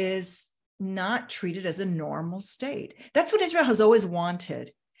Israel is not treated as a normal state. That's what Israel has always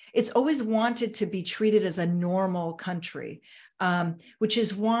wanted. It's always wanted to be treated as a normal country, which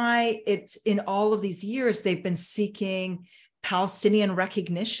is why in all of these years, they've been seeking Palestinian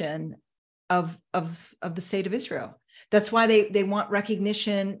recognition of the state of Israel. That's why they want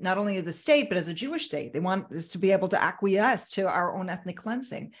recognition, not only of the state, but as a Jewish state. They want us to be able to acquiesce to our own ethnic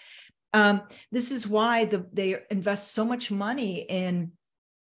cleansing. This is why they invest so much money in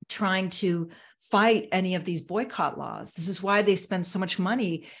trying to fight any of these boycott laws. This is why they spend so much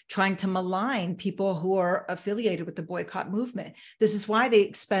money trying to malign people who are affiliated with the boycott movement. This is why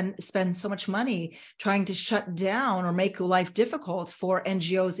they spend so much money trying to shut down or make life difficult for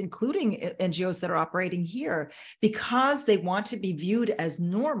NGOs, including NGOs that are operating here, because they want to be viewed as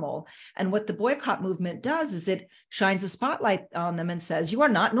normal. And what the boycott movement does is it shines a spotlight on them and says, you are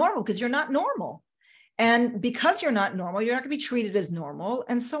not normal because you're not normal. And because you're not normal, you're not going to be treated as normal,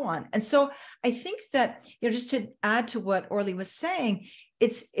 and so on. And so I think that, just to add to what Orly was saying,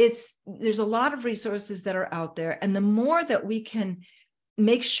 there's a lot of resources that are out there. And the more that we can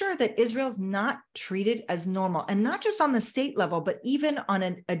make sure that Israel's not treated as normal, and not just on the state level, but even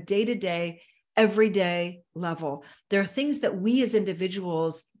on a day-to-day, everyday level, there are things that we as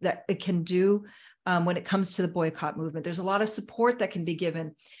individuals that it can do. When it comes to the boycott movement, there's a lot of support that can be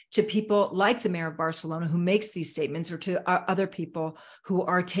given to people like the mayor of Barcelona who makes these statements, or to other people who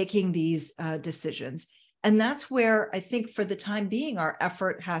are taking these decisions. And that's where I think for the time being, our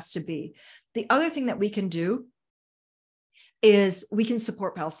effort has to be. The other thing that we can do is we can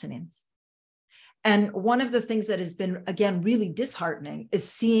support Palestinians. And one of the things that has been, again, really disheartening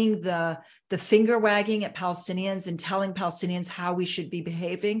is seeing the finger wagging at Palestinians and telling Palestinians how we should be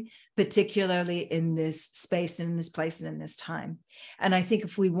behaving, particularly in this space and in this place and in this time. And I think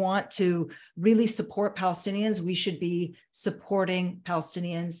if we want to really support Palestinians, we should be supporting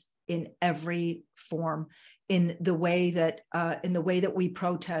Palestinians in every form, in the way that we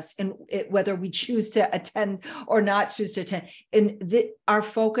protest, and whether we choose to attend or not choose to attend. And our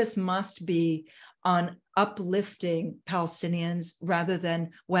focus must be on uplifting Palestinians rather than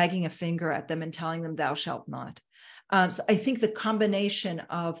wagging a finger at them and telling them thou shalt not. So I think the combination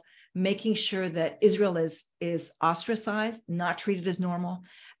of making sure that Israel is ostracized, not treated as normal,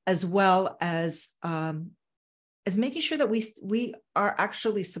 as well as making sure that we are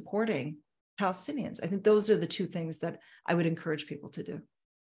actually supporting Palestinians. I think those are the two things that I would encourage people to do.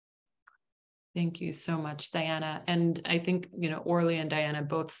 Thank you so much, Diana. And I think, Orly and Diana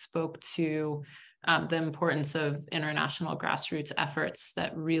both spoke to the importance of international grassroots efforts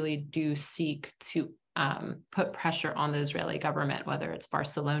that really do seek to put pressure on the Israeli government, whether it's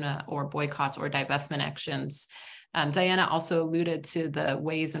Barcelona or boycotts or divestment actions. Diana also alluded to the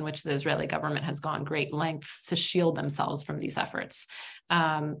ways in which the Israeli government has gone great lengths to shield themselves from these efforts,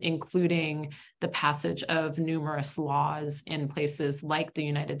 including the passage of numerous laws in places like the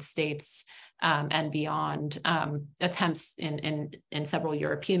United States, and beyond, attempts in several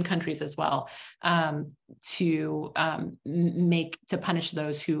European countries as well, to punish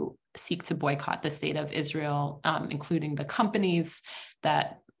those who seek to boycott the state of Israel, including the companies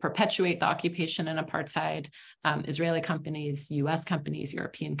that perpetuate the occupation and apartheid, Israeli companies, US companies,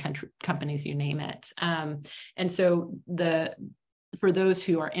 European companies, you name it. And so for those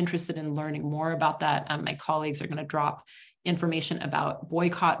who are interested in learning more about that, my colleagues are going to drop information about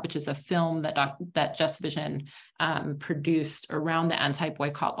Boycott, which is a film that Just Vision produced around the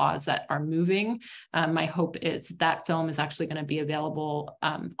anti-boycott laws that are moving. My hope is that film is actually going to be available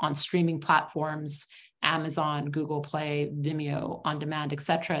on streaming platforms, Amazon, Google Play, Vimeo, On Demand,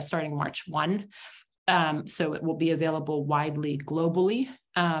 etc., starting March 1. So it will be available widely globally.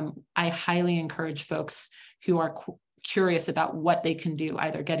 I highly encourage folks who are curious about what they can do,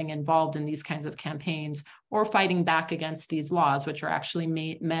 either getting involved in these kinds of campaigns or fighting back against these laws, which are actually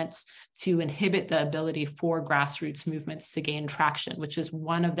meant to inhibit the ability for grassroots movements to gain traction, which is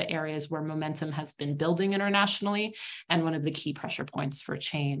one of the areas where momentum has been building internationally and one of the key pressure points for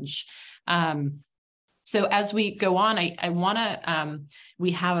change. So as we go on, I want to,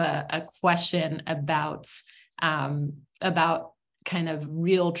 we have a question about kind of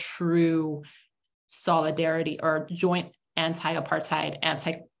real, true solidarity or joint anti-apartheid,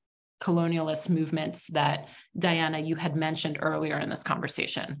 anti-colonialist movements that, Diana, you had mentioned earlier in this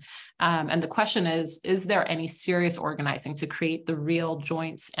conversation. And the question is there any serious organizing to create the real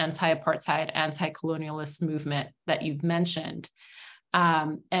joint anti-apartheid, anti-colonialist movement that you've mentioned?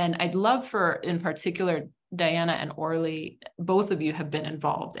 And I'd love for, in particular, Diana and Orly, both of you have been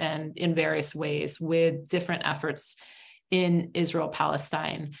involved and in various ways with different efforts in Israel,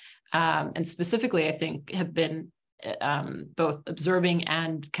 Palestine. And specifically, I think, have been both observing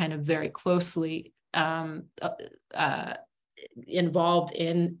and kind of very closely involved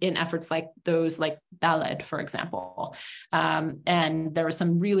in efforts like those, like Balad, for example. And there were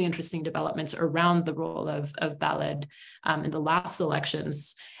some really interesting developments around the role of Balad in the last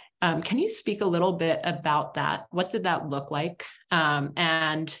elections. Can you speak a little bit about that? What did that look like?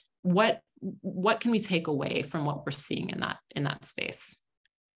 And what can we take away from what we're seeing in that space?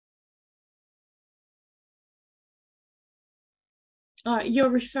 You're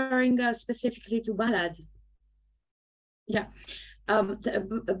referring specifically to Balad. Yeah.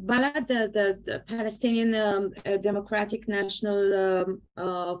 Balad, the Palestinian Democratic National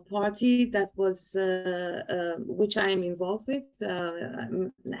Party, that was which I am involved with.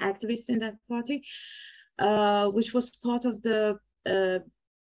 I'm an activist in that party, which was part of the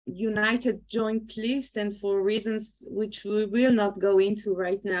United Joint List, and for reasons which we will not go into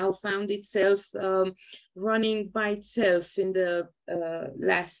right now, found itself running by itself in the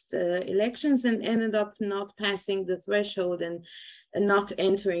last elections and ended up not passing the threshold and not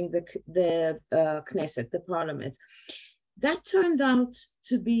entering the Knesset, the parliament. That turned out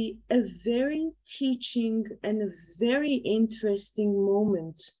to be a very teaching and a very interesting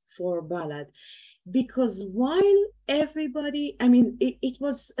moment for Balad. Because while everybody, I mean, it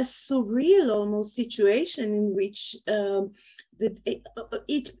was a surreal almost situation in which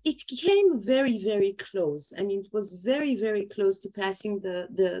it came very, very close. I mean, it was very, very close to passing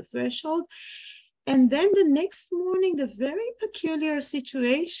the threshold. And then the next morning, a very peculiar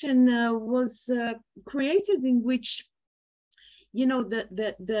situation was created in which, you know,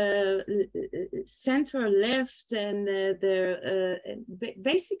 the center left and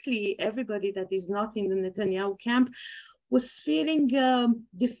basically everybody that is not in the Netanyahu camp was feeling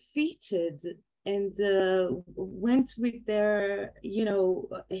defeated and went with their, you know,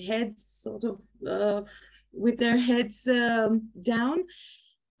 heads sort of with their heads down.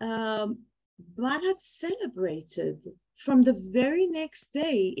 Balad celebrated from the very next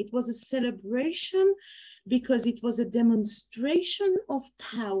day. It was a celebration because it was a demonstration of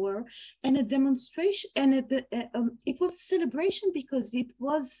power and a demonstration, and it was a celebration because it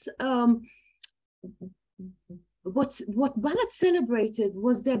was what Balad celebrated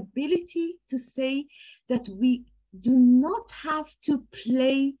was the ability to say that we do not have to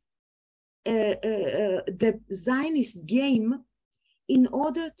play the Zionist game in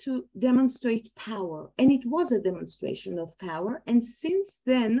order to demonstrate power. And it was a demonstration of power. And since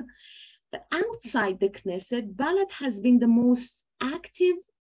then, outside the Knesset, Balad has been the most active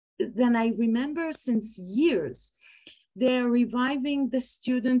than I remember since years. They're reviving the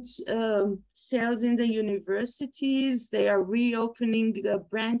student cells in the universities. They are reopening the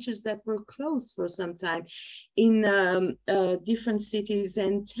branches that were closed for some time in different cities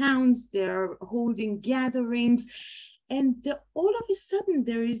and towns. They're holding gatherings. And all of a sudden,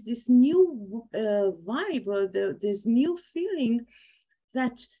 there is this new vibe, or this new feeling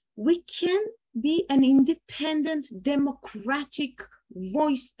that we can be an independent, democratic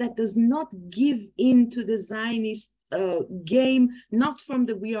voice that does not give in to the Zionist game, not from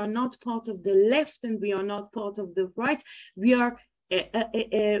the, we are not part of the left and we are not part of the right. We are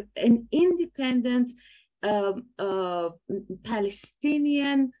an independent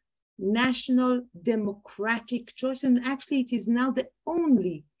Palestinian national democratic choice. And actually, it is now the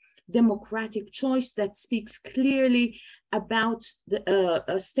only democratic choice that speaks clearly about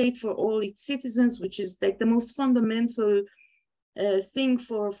a state for all its citizens, which is like the most fundamental thing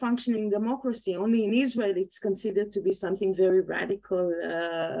for functioning democracy. Only in Israel it's considered to be something very radical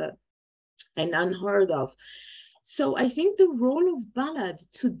and unheard of. So I think the role of Balad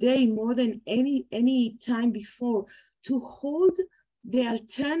today, more than any time before, to hold the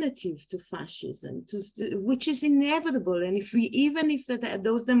alternative to fascism, which is inevitable. And if we, even if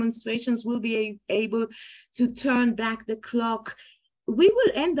those demonstrations will be able to turn back the clock, we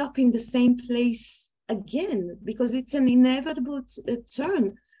will end up in the same place again, because it's an inevitable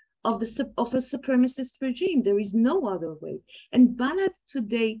turn of a supremacist regime. There is no other way. And Balad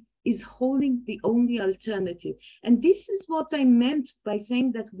today is holding the only alternative. And this is what I meant by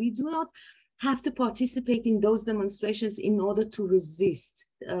saying that we do not have to participate in those demonstrations in order to resist.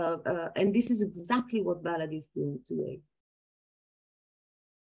 And this is exactly what Balad is doing today.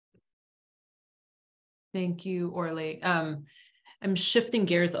 Thank you, Orly. I'm shifting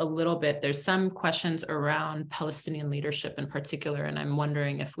gears a little bit. There's some questions around Palestinian leadership in particular, and I'm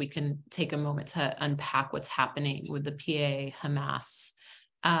wondering if we can take a moment to unpack what's happening with the PA, Hamas,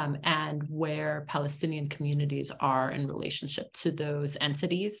 and where Palestinian communities are in relationship to those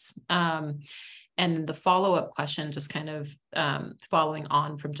entities. And the follow-up question, just kind of following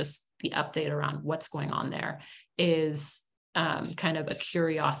on from just the update around what's going on there, is kind of a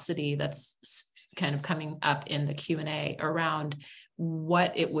curiosity that's kind of coming up in the Q&A around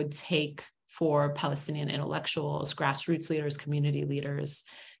what it would take for Palestinian intellectuals, grassroots leaders, community leaders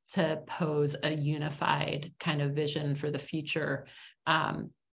to pose a unified kind of vision for the future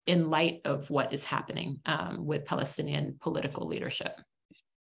in light of what is happening with Palestinian political leadership.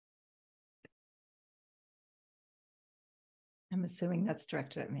 I'm assuming that's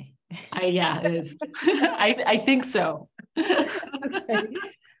directed at me. Yeah, it is. I think so. Okay.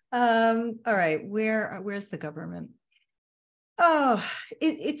 All right, where's the government? Oh,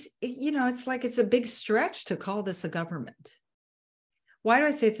 it's like it's a big stretch to call this a government. Why do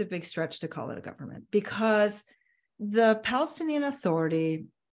I say it's a big stretch to call it a government? Because the Palestinian Authority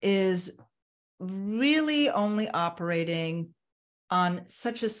is really only operating on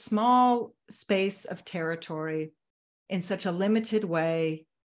such a small space of territory in such a limited way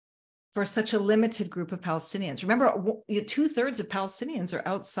for such a limited group of Palestinians. Remember, 2/3 of Palestinians are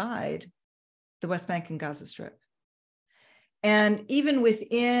outside the West Bank and Gaza Strip. And even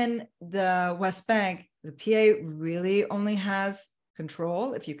within the West Bank, the PA really only has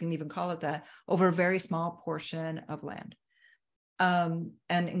control, if you can even call it that, over a very small portion of land. And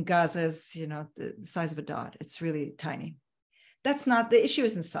in Gaza is, the size of a dot. It's really tiny. That's not, the issue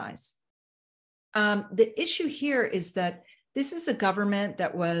isn't size. The issue here is that this is a government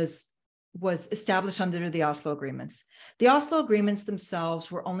that was established under the Oslo agreements. The Oslo agreements themselves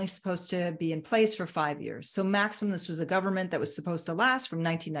were only supposed to be in place for 5 years. So maximum, this was a government that was supposed to last from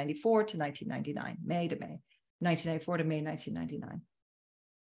 1994 to 1999, May to May, 1994 to May 1999.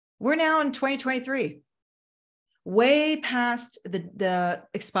 We're now in 2023, way past the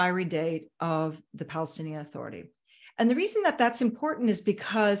expiry date of the Palestinian Authority. And the reason that that's important is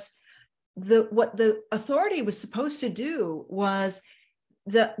because what the authority was supposed to do was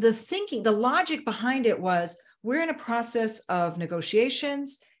the thinking, the logic behind it was, we're in a process of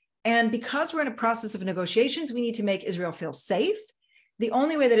negotiations. And because we're in a process of negotiations, we need to make Israel feel safe. The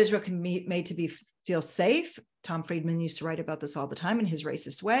only way that Israel can be made to feel safe, Tom Friedman used to write about this all the time in his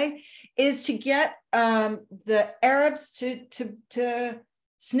racist way, is to get the Arabs to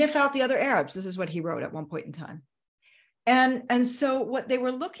sniff out the other Arabs. This is what he wrote at one point in time. And so what they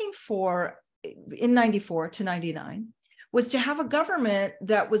were looking for in 94 to 99 was to have a government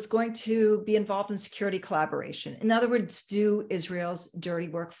that was going to be involved in security collaboration. In other words, do Israel's dirty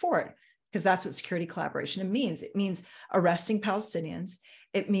work for it, because that's what security collaboration means. It means arresting Palestinians.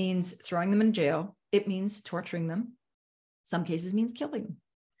 It means throwing them in jail. It means torturing them. Some cases means killing them.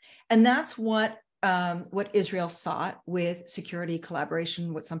 And that's what Israel sought with security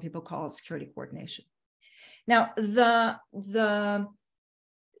collaboration, what some people call security coordination. Now, the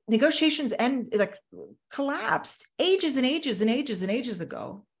negotiations collapsed ages and ages and ages and ages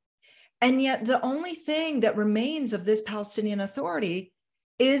ago. And yet the only thing that remains of this Palestinian Authority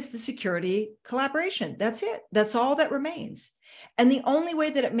is the security collaboration. That's it. That's all that remains. And the only way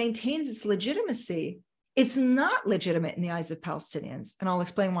that it maintains its legitimacy, it's not legitimate in the eyes of Palestinians, and I'll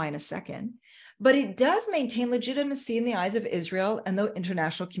explain why in a second, but it does maintain legitimacy in the eyes of Israel and the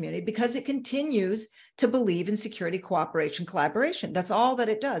international community because it continues to believe in security cooperation, collaboration. That's all that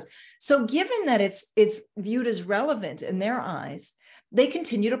it does. So given that it's viewed as relevant in their eyes, they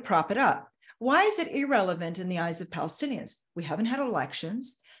continue to prop it up. Why is it irrelevant in the eyes of Palestinians? We haven't had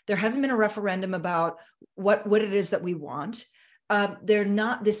elections. There hasn't been a referendum about what it is that we want.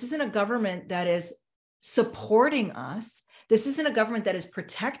 This isn't a government that is supporting us. This isn't a government that is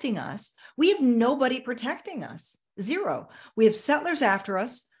protecting us. We have nobody protecting us. Zero. We have settlers after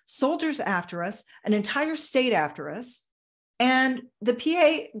us, soldiers after us, an entire state after us. And the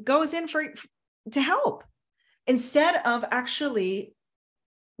PA goes in to help instead of actually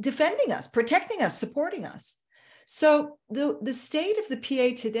defending us, protecting us, supporting us. So the state of the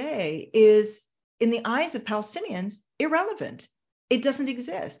PA today is, in the eyes of Palestinians, irrelevant. It doesn't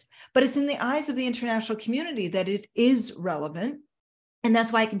exist, but it's in the eyes of the international community that it is relevant. And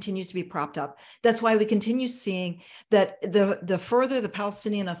that's why it continues to be propped up. That's why we continue seeing that the further the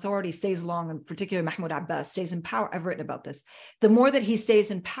Palestinian Authority stays along, and particularly Mahmoud Abbas stays in power, I've written about this, the more that he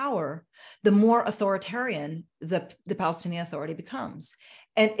stays in power, the more authoritarian the Palestinian Authority becomes.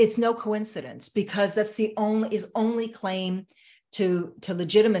 And it's no coincidence, because that's his only claim to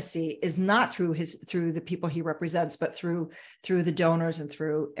legitimacy is not through the people he represents, but through the donors and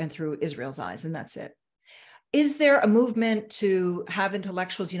through Israel's eyes, and that's it. Is there a movement to have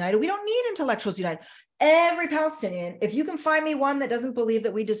intellectuals united? We don't need intellectuals united. Every Palestinian, if you can find me one that doesn't believe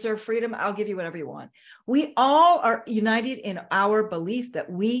that we deserve freedom, I'll give you whatever you want. We all are united in our belief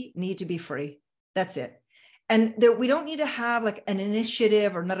that we need to be free. That's it. And we don't need to have like an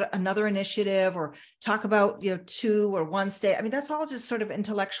initiative or another initiative or talk about, two or one state. I mean, that's all just sort of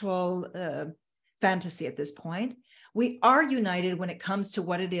intellectual fantasy at this point. We are united when it comes to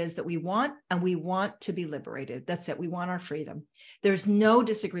what it is that we want, and we want to be liberated. That's it. We want our freedom. There's no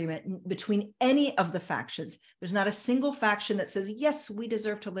disagreement between any of the factions. There's not a single faction that says, yes, we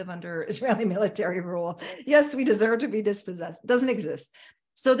deserve to live under Israeli military rule. Yes, we deserve to be dispossessed. It doesn't exist.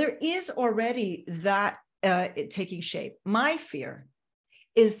 So there is already that taking shape. My fear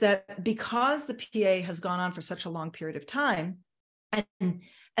is that because the PA has gone on for such a long period of time,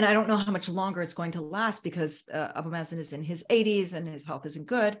 and I don't know how much longer it's going to last, because Abu Mazen is in his 80s and his health isn't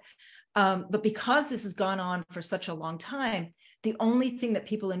good. But because this has gone on for such a long time, the only thing that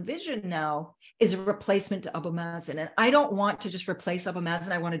people envision now is a replacement to Abu Mazen. And I don't want to just replace Abu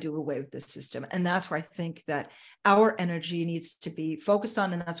Mazen. I want to do away with this system. And that's where I think that our energy needs to be focused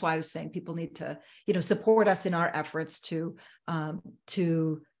on. And that's why I was saying people need to, support us in our efforts to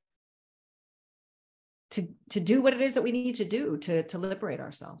do what it is that we need to do to liberate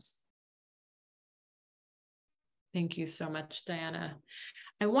ourselves. Thank you so much, Diana.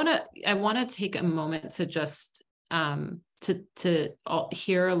 I want to take a moment to just to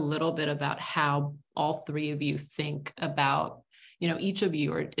hear a little bit about how all three of you think about, each of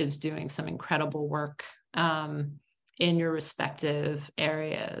you is doing some incredible work in your respective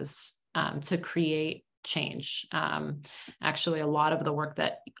areas to create change. Actually, a lot of the work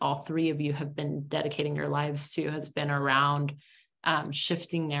that all three of you have been dedicating your lives to has been around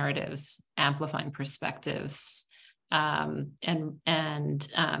shifting narratives, amplifying perspectives, and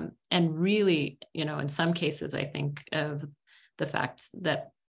really, in some cases, I think of the fact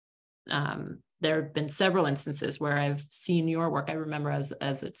that there have been several instances where I've seen your work. I remember as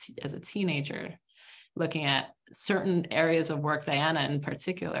a teenager looking at certain areas of work, Diana in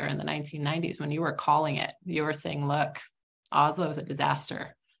particular, in the 1990s, when you were calling it, you were saying, look, Oslo is a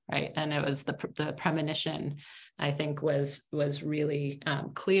disaster, right? And it was the premonition, I think, was really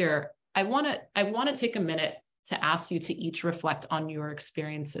clear. I want to take a minute to ask you to each reflect on your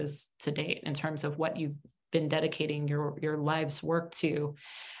experiences to date in terms of what you've been dedicating your life's work to.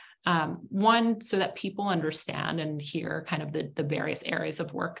 One, so that people understand and hear kind of the various areas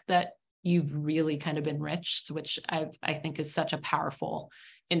of work that you've really kind of enriched, which I think is such a powerful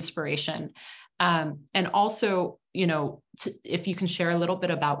inspiration. And also, if you can share a little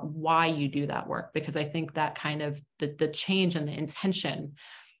bit about why you do that work, because I think that kind of the change and the intention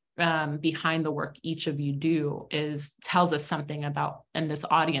behind the work each of you do tells us something about, and this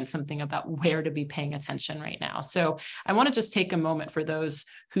audience, something about where to be paying attention right now. So I want to just take a moment for those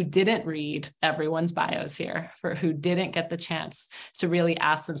who didn't read everyone's bios here, for who didn't get the chance to really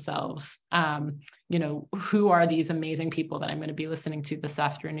ask themselves, who are these amazing people that I'm going to be listening to this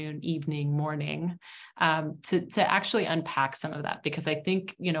afternoon, evening, morning, to actually unpack some of that. Because I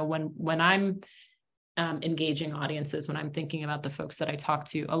think, when I'm engaging audiences when I'm thinking about the folks that I talk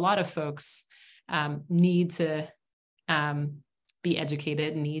to. A lot of folks need to be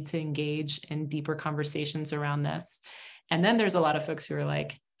educated, need to engage in deeper conversations around this. And then there's a lot of folks who are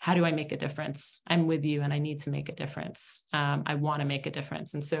like, how do I make a difference? I'm with you and I need to make a difference. I want to make a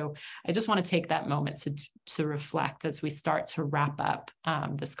difference. And so I just want to take that moment to reflect as we start to wrap up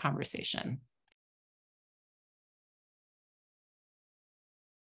this conversation.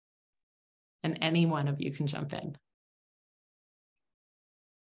 And any one of you can jump in.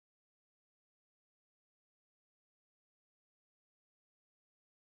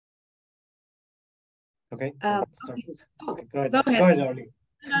 Okay. Okay. Okay, go ahead. Go ahead. Go ahead, Arlie.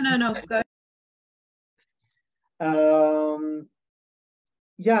 No. Go ahead.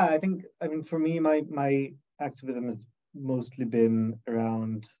 Yeah, I mean, for me, my activism has mostly been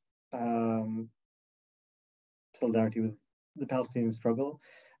around solidarity with the Palestinian struggle.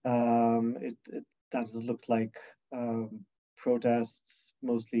 That has looked like protests,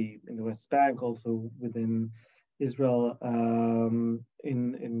 mostly in the West Bank, also within Israel,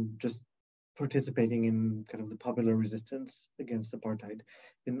 in just participating in kind of the popular resistance against apartheid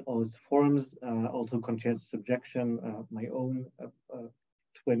in all its forms, also conscientious objection, my own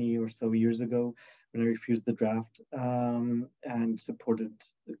 20 or so years ago when I refused the draft, and supported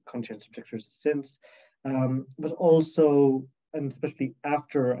conscientious objectors since, but also, and especially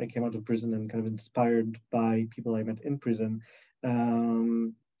after I came out of prison and kind of inspired by people I met in prison,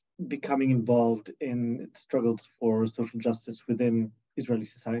 becoming involved in struggles for social justice within Israeli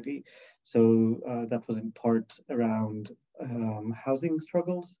society. So that was in part around housing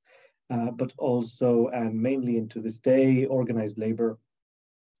struggles, but also and mainly into this day, organized labor.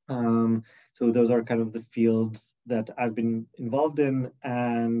 So those are kind of the fields that I've been involved in.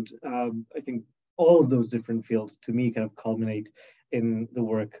 And I think all of those different fields to me kind of culminate in the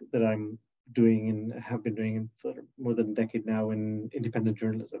work that I'm doing and have been doing for more than a decade now in independent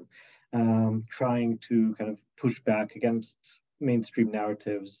journalism, trying to kind of push back against mainstream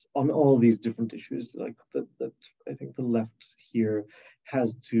narratives on all these different issues, like that I think the left here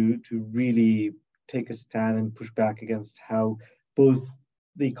has to really take a stand and push back against how both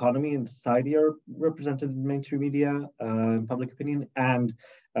the economy and society are represented in mainstream media and public opinion, and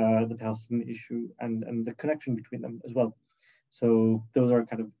the Palestinian issue and the connection between them as well. So those are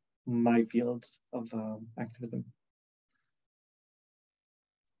kind of my fields of activism.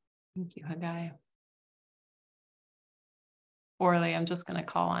 Thank you, Hagai. Orly, I'm just going to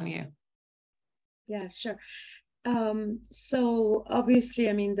call on you. Yeah, sure. So obviously,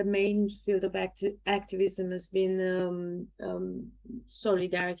 I mean, the main field of activism has been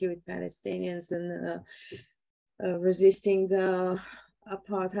solidarity with Palestinians and resisting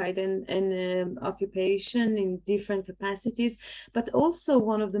apartheid and occupation in different capacities. But also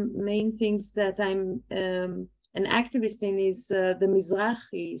one of the main things that I'm an activist in is the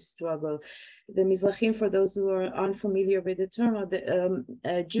Mizrahi struggle. The Mizrahim, for those who are unfamiliar with the term, are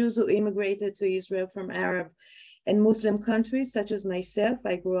the Jews who immigrated to Israel from Arab and Muslim countries, such as myself.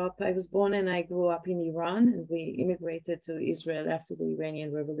 I was born and I grew up in Iran, and we immigrated to Israel after the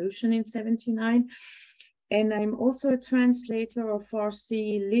Iranian Revolution in 1979. And I'm also a translator of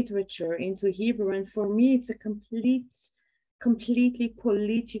Farsi literature into Hebrew. And for me, it's a completely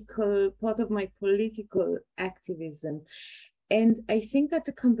political, part of my political activism. And I think that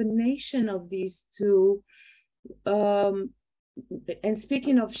the combination of these two, and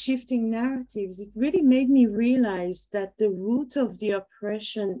speaking of shifting narratives, it really made me realize that the root of the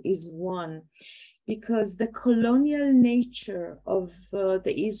oppression is one, because the colonial nature of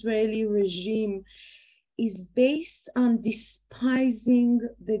the Israeli regime is based on despising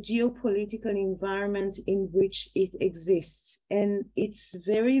the geopolitical environment in which it exists. And it's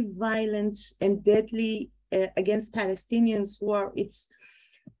very violent and deadly against Palestinians, who are its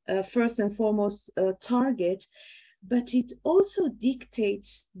first and foremost target. But it also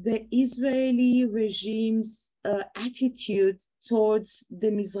dictates the Israeli regime's attitude towards the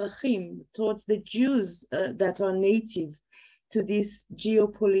Mizrahim, towards the Jews that are native to this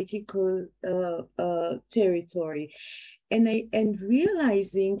geopolitical territory. And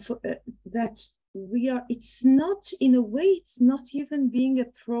realizing that it's not, in a way, it's not even being a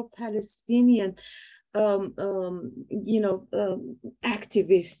pro-Palestinian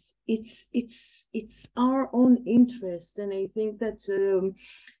activist. It's our own interest. And I think that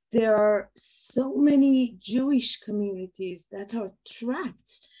there are so many Jewish communities that are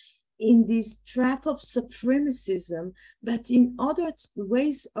trapped in this trap of supremacism, but in other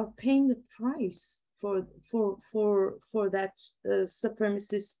ways are paying the price for that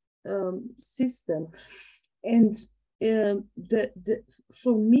supremacist system. And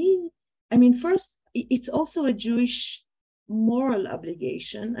for me, I mean, first, it's also a Jewish moral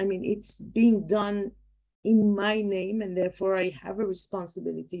obligation. I mean, it's being done in my name, and therefore I have a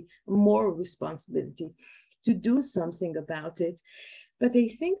responsibility, a moral responsibility to do something about it. But I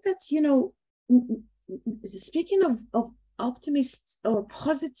think that, you know, speaking of optimist or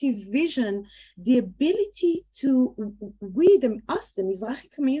positive vision, the ability to, the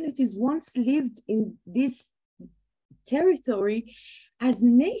Mizrahi communities once lived in this territory as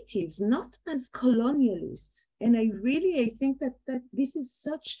natives, not as colonialists. And I think that this is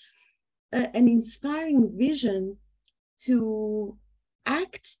such an inspiring vision to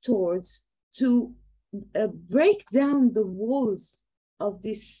act towards, to break down the walls of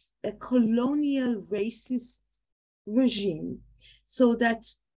this colonial racist regime, so that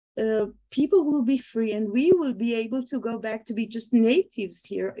people will be free and we will be able to go back to be just natives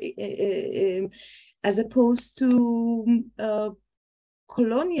here, as opposed to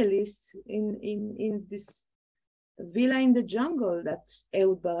colonialists in this villa in the jungle that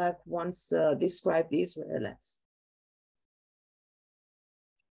Ehud Barak once described Israel as.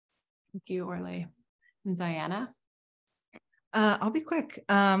 Thank you, Orly. And Diana? I'll be quick.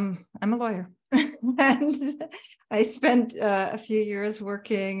 I'm a lawyer. And I spent a few years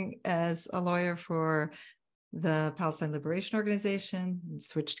working as a lawyer for the Palestine Liberation Organization,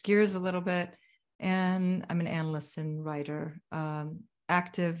 switched gears a little bit, and I'm an analyst and writer,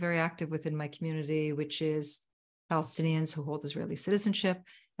 very active within my community, which is Palestinians who hold Israeli citizenship,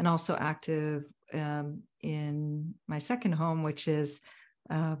 and also active in my second home, which is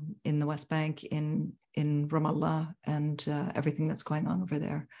in the West Bank, in Ramallah, and everything that's going on over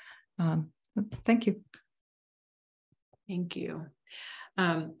there. Thank you. Thank you.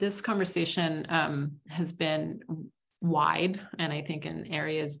 This conversation has been wide, and I think in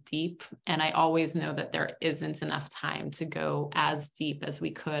areas deep, and I always know that there isn't enough time to go as deep as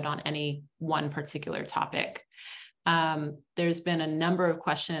we could on any one particular topic. There's been a number of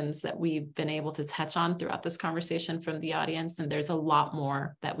questions that we've been able to touch on throughout this conversation from the audience, and there's a lot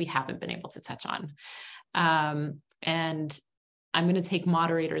more that we haven't been able to touch on. And I'm going to take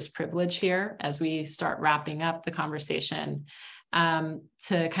moderator's privilege here as we start wrapping up the conversation,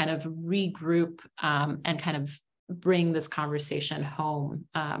 to kind of regroup and kind of bring this conversation home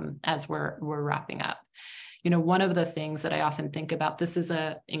as we're wrapping up. You know, one of the things that I often think about, this is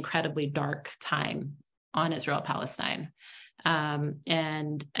an incredibly dark time on Israel-Palestine.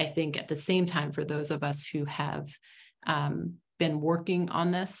 And I think at the same time, for those of us who have been working on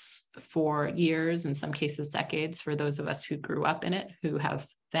this for years, in some cases decades, for those of us who grew up in it, who have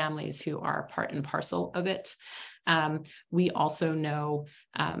families who are part and parcel of it, we also know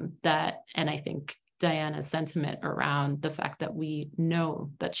that, and I think Diana's sentiment around the fact that we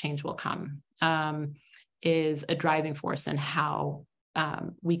know that change will come is a driving force in how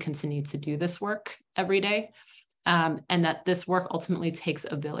we continue to do this work every day, and that this work ultimately takes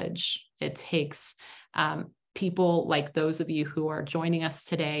a village. It takes people like those of you who are joining us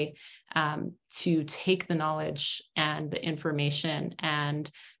today to take the knowledge and the information and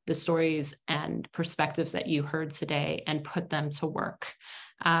the stories and perspectives that you heard today and put them to work.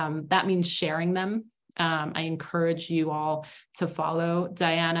 That means sharing them. I encourage you all to follow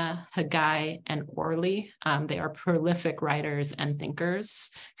Diana, Haggai, and Orly. They are prolific writers and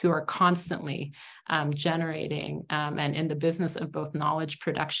thinkers who are constantly generating and in the business of both knowledge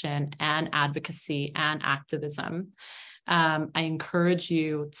production and advocacy and activism. I encourage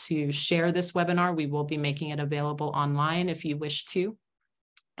you to share this webinar. We will be making it available online if you wish to.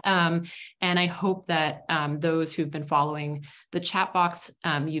 And I hope that those who've been following the chat box,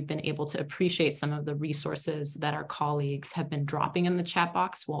 you've been able to appreciate some of the resources that our colleagues have been dropping in the chat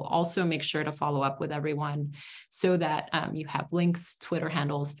box. We'll also make sure to follow up with everyone so that you have links, Twitter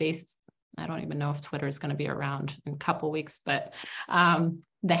handles, I don't even know if Twitter is going to be around in a couple weeks, but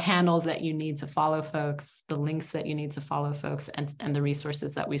the handles that you need to follow folks, the links that you need to follow folks, and the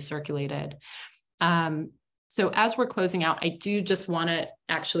resources that we circulated. So as we're closing out, I do just want to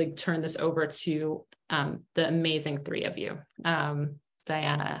actually turn this over to the amazing three of you,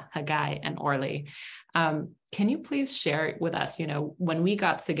 Diana, Haggai, and Orly. Can you please share with us, you know, when we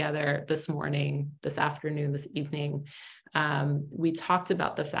got together this morning, this afternoon, this evening, we talked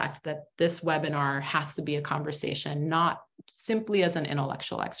about the fact that this webinar has to be a conversation, not simply as an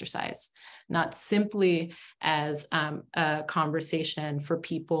intellectual exercise, not simply as a conversation for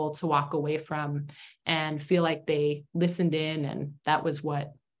people to walk away from and feel like they listened in and that was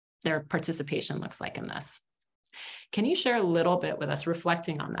what their participation looks like in this. Can you share a little bit with us,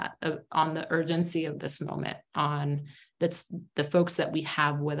 reflecting on that, on the urgency of this moment, on that's the folks that we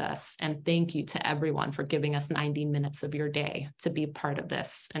have with us. And thank you to everyone for giving us 90 minutes of your day to be part of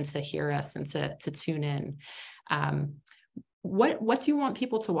this and to hear us and to tune in. What do you want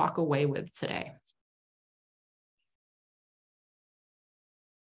people to walk away with today?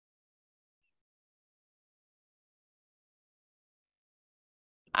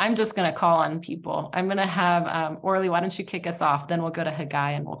 I'm just going to call on people. I'm going to have Orly, why don't you kick us off? Then we'll go to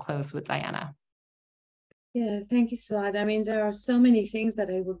Hagai and we'll close with Diana. Yeah, thank you, Suad. I mean, there are so many things that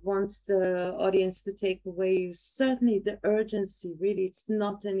I would want the audience to take away. Certainly the urgency, really, it's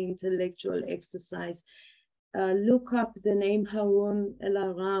not an intellectual exercise. Look up the name Harun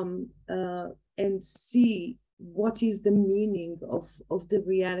El-Aram and see what is the meaning of the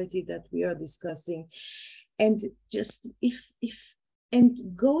reality that we are discussing. And just and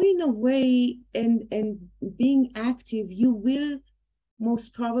going away and being active, you will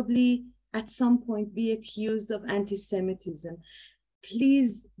most probably at some point be accused of anti-Semitism.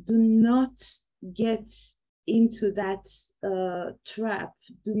 Please do not get into that trap.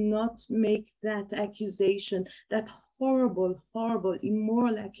 Do not make that accusation, that horrible, horrible,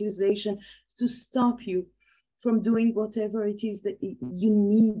 immoral accusation to stop you from doing whatever it is that you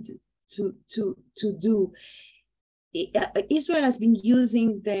need to do. Israel has been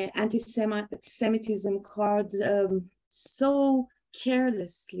using the anti-Semitism card so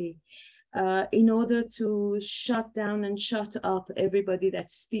carelessly in order to shut down and shut up everybody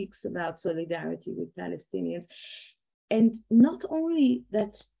that speaks about solidarity with Palestinians. And not only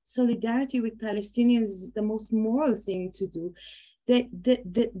that solidarity with Palestinians is the most moral thing to do,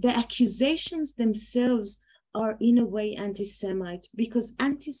 the accusations themselves are in a way anti-Semite, because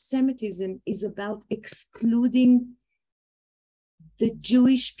anti-Semitism is about excluding the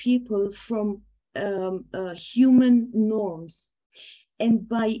Jewish people from human norms. And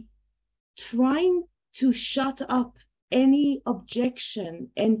by trying to shut up any objection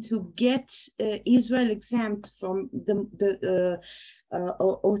and to get Israel exempt from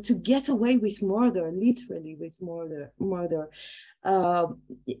or to get away with murder, literally with murder,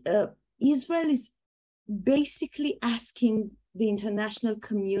 Israel is basically asking the international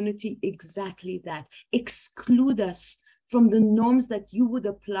community exactly that: exclude us from the norms that you would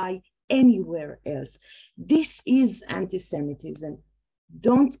apply anywhere else. This is anti-Semitism.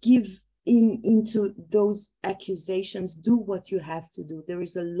 Don't give into those accusations. Do what you have to do. There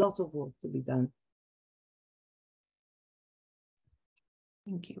is a lot of work to be done.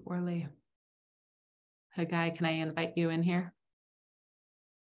 Thank you, Orly. Hagai, can I invite you in here?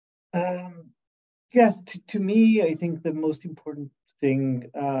 Yes, to me, I think the most important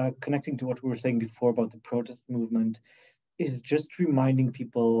thing, connecting to what we were saying before about the protest movement, is just reminding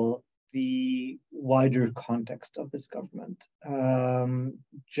people the wider context of this government.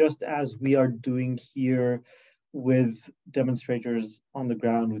 Just as we are doing here with demonstrators on the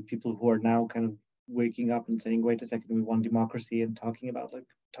ground, with people who are now kind of waking up and saying, wait a second, we want democracy, and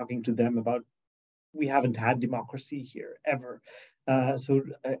talking to them about, we haven't had democracy here ever. So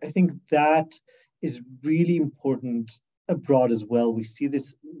I think that is really important abroad as well. We see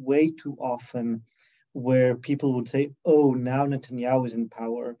this way too often, where people would say, oh, now Netanyahu is in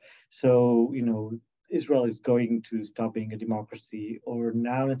power, so, Israel is going to stop being a democracy, or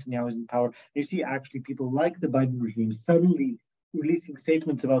now Netanyahu is in power. And you see actually people like the Biden regime suddenly releasing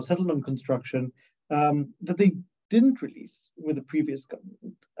statements about settlement construction that they didn't release with the previous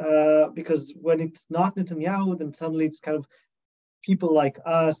government. Because when it's not Netanyahu, then suddenly it's kind of people like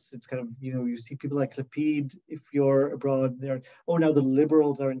us. It's kind of, you see people like Lapid, if you're abroad, now the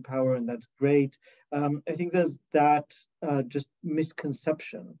liberals are in power, and that's great. I think there's that just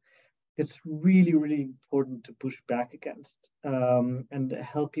misconception. It's really, really important to push back against and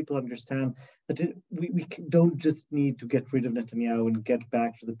help people understand that we don't just need to get rid of Netanyahu and get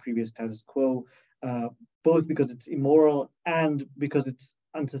back to the previous status quo, both because it's immoral and because it's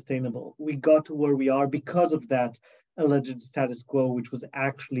unsustainable. We got to where we are because of that alleged status quo, which was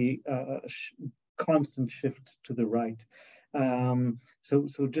actually a constant shift to the right.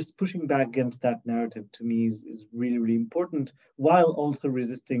 So just pushing back against that narrative to me is really, really important, while also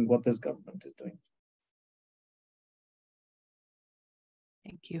resisting what this government is doing.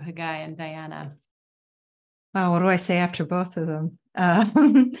 Thank you, Hagai and Diana. Wow, what do I say after both of them? I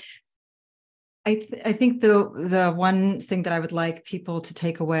think the one thing that I would like people to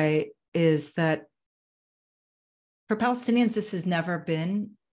take away is that for Palestinians, this has never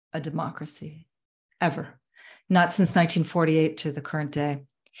been a democracy, ever. Not since 1948 to the current day.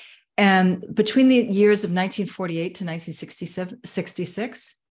 And between the years of 1948 to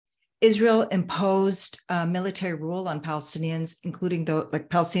 1966, Israel imposed military rule on Palestinians, including like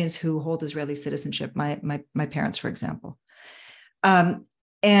Palestinians who hold Israeli citizenship, my parents, for example.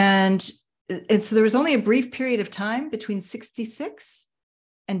 And so there was only a brief period of time between 66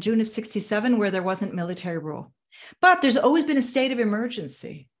 and June of 67 where there wasn't military rule. But there's always been a state of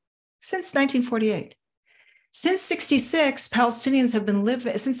emergency since 1948. Since 66, Palestinians have been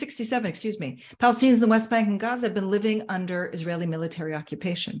living, since 67, excuse me, Palestinians in the West Bank and Gaza have been living under Israeli military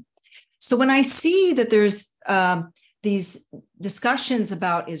occupation. So when I see that there's these discussions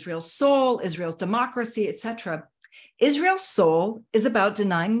about Israel's soul, Israel's democracy, etc., Israel's soul is about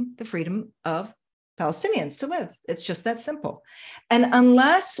denying the freedom of Palestinians to live. It's just that simple. And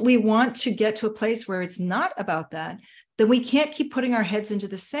unless we want to get to a place where it's not about that, then we can't keep putting our heads into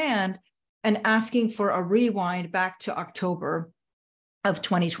the sand and asking for a rewind back to October of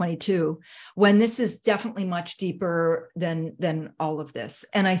 2022, when this is definitely much deeper than all of this.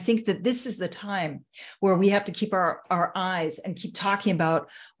 And I think that this is the time where we have to keep our eyes and keep talking about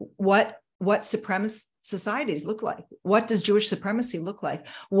what supremacist societies look like. What does Jewish supremacy look like?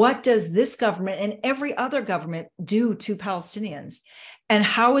 What does this government and every other government do to Palestinians? And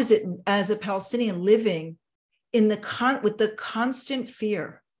how is it, as a Palestinian, living in with the constant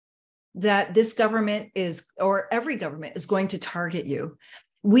fear that this government is, or every government is going to target you?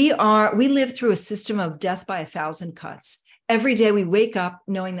 We live through a system of death by 1,000 cuts. Every day we wake up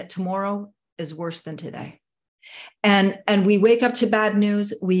knowing that tomorrow is worse than today. And we wake up to bad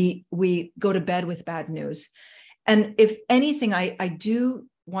news, we go to bed with bad news. And if anything, I do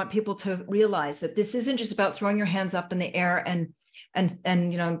want people to realize that this isn't just about throwing your hands up in the air and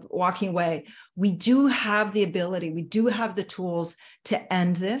walking away. We do have the ability, we do have the tools to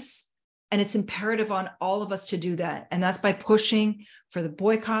end this. And it's imperative on all of us to do that. And that's by pushing for the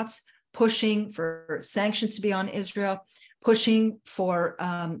boycotts, pushing for sanctions to be on Israel, pushing for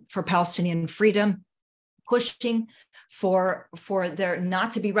Palestinian freedom, pushing for there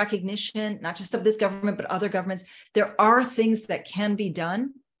not to be recognition, not just of this government, but other governments. There are things that can be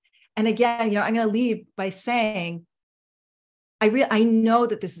done. And again, I'm going to leave by saying, I know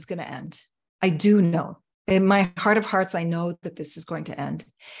that this is going to end. I do know. In my heart of hearts, I know that this is going to end.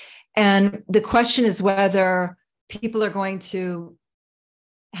 And the question is whether people are going to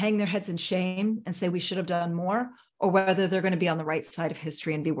hang their heads in shame and say we should have done more, or whether they're going to be on the right side of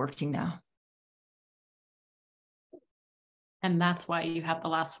history and be working now. And that's why you have the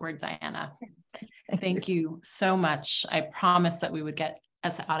last word, Diana. Thank you so much. I promised that we would get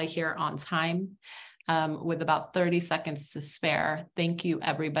us out of here on time with about 30 seconds to spare. Thank you,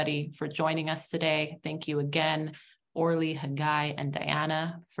 everybody, for joining us today. Thank you again, Orly, Hagai, and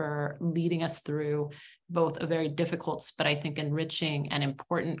Diana, for leading us through both a very difficult, but I think enriching and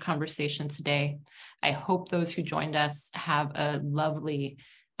important conversation today. I hope those who joined us have a lovely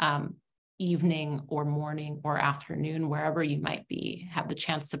evening or morning or afternoon, wherever you might be, have the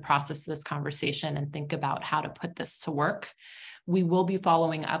chance to process this conversation and think about how to put this to work. We will be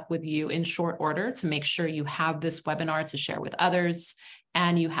following up with you in short order to make sure you have this webinar to share with others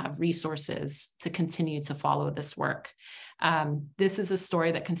and you have resources to continue to follow this work. This is a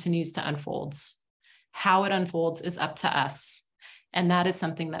story that continues to unfold. How it unfolds is up to us. And that is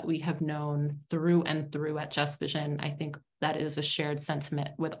something that we have known through and through at Just Vision. I think that is a shared sentiment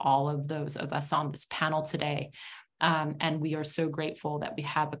with all of those of us on this panel today. And we are so grateful that we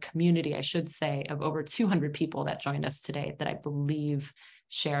have a community, I should say, of over 200 people that joined us today that I believe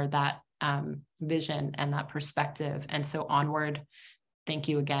share that vision and that perspective. And so onward, thank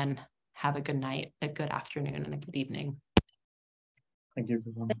you again. Have a good night, a good afternoon, and a good evening. Thank you,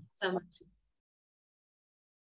 everyone. Thanks so much.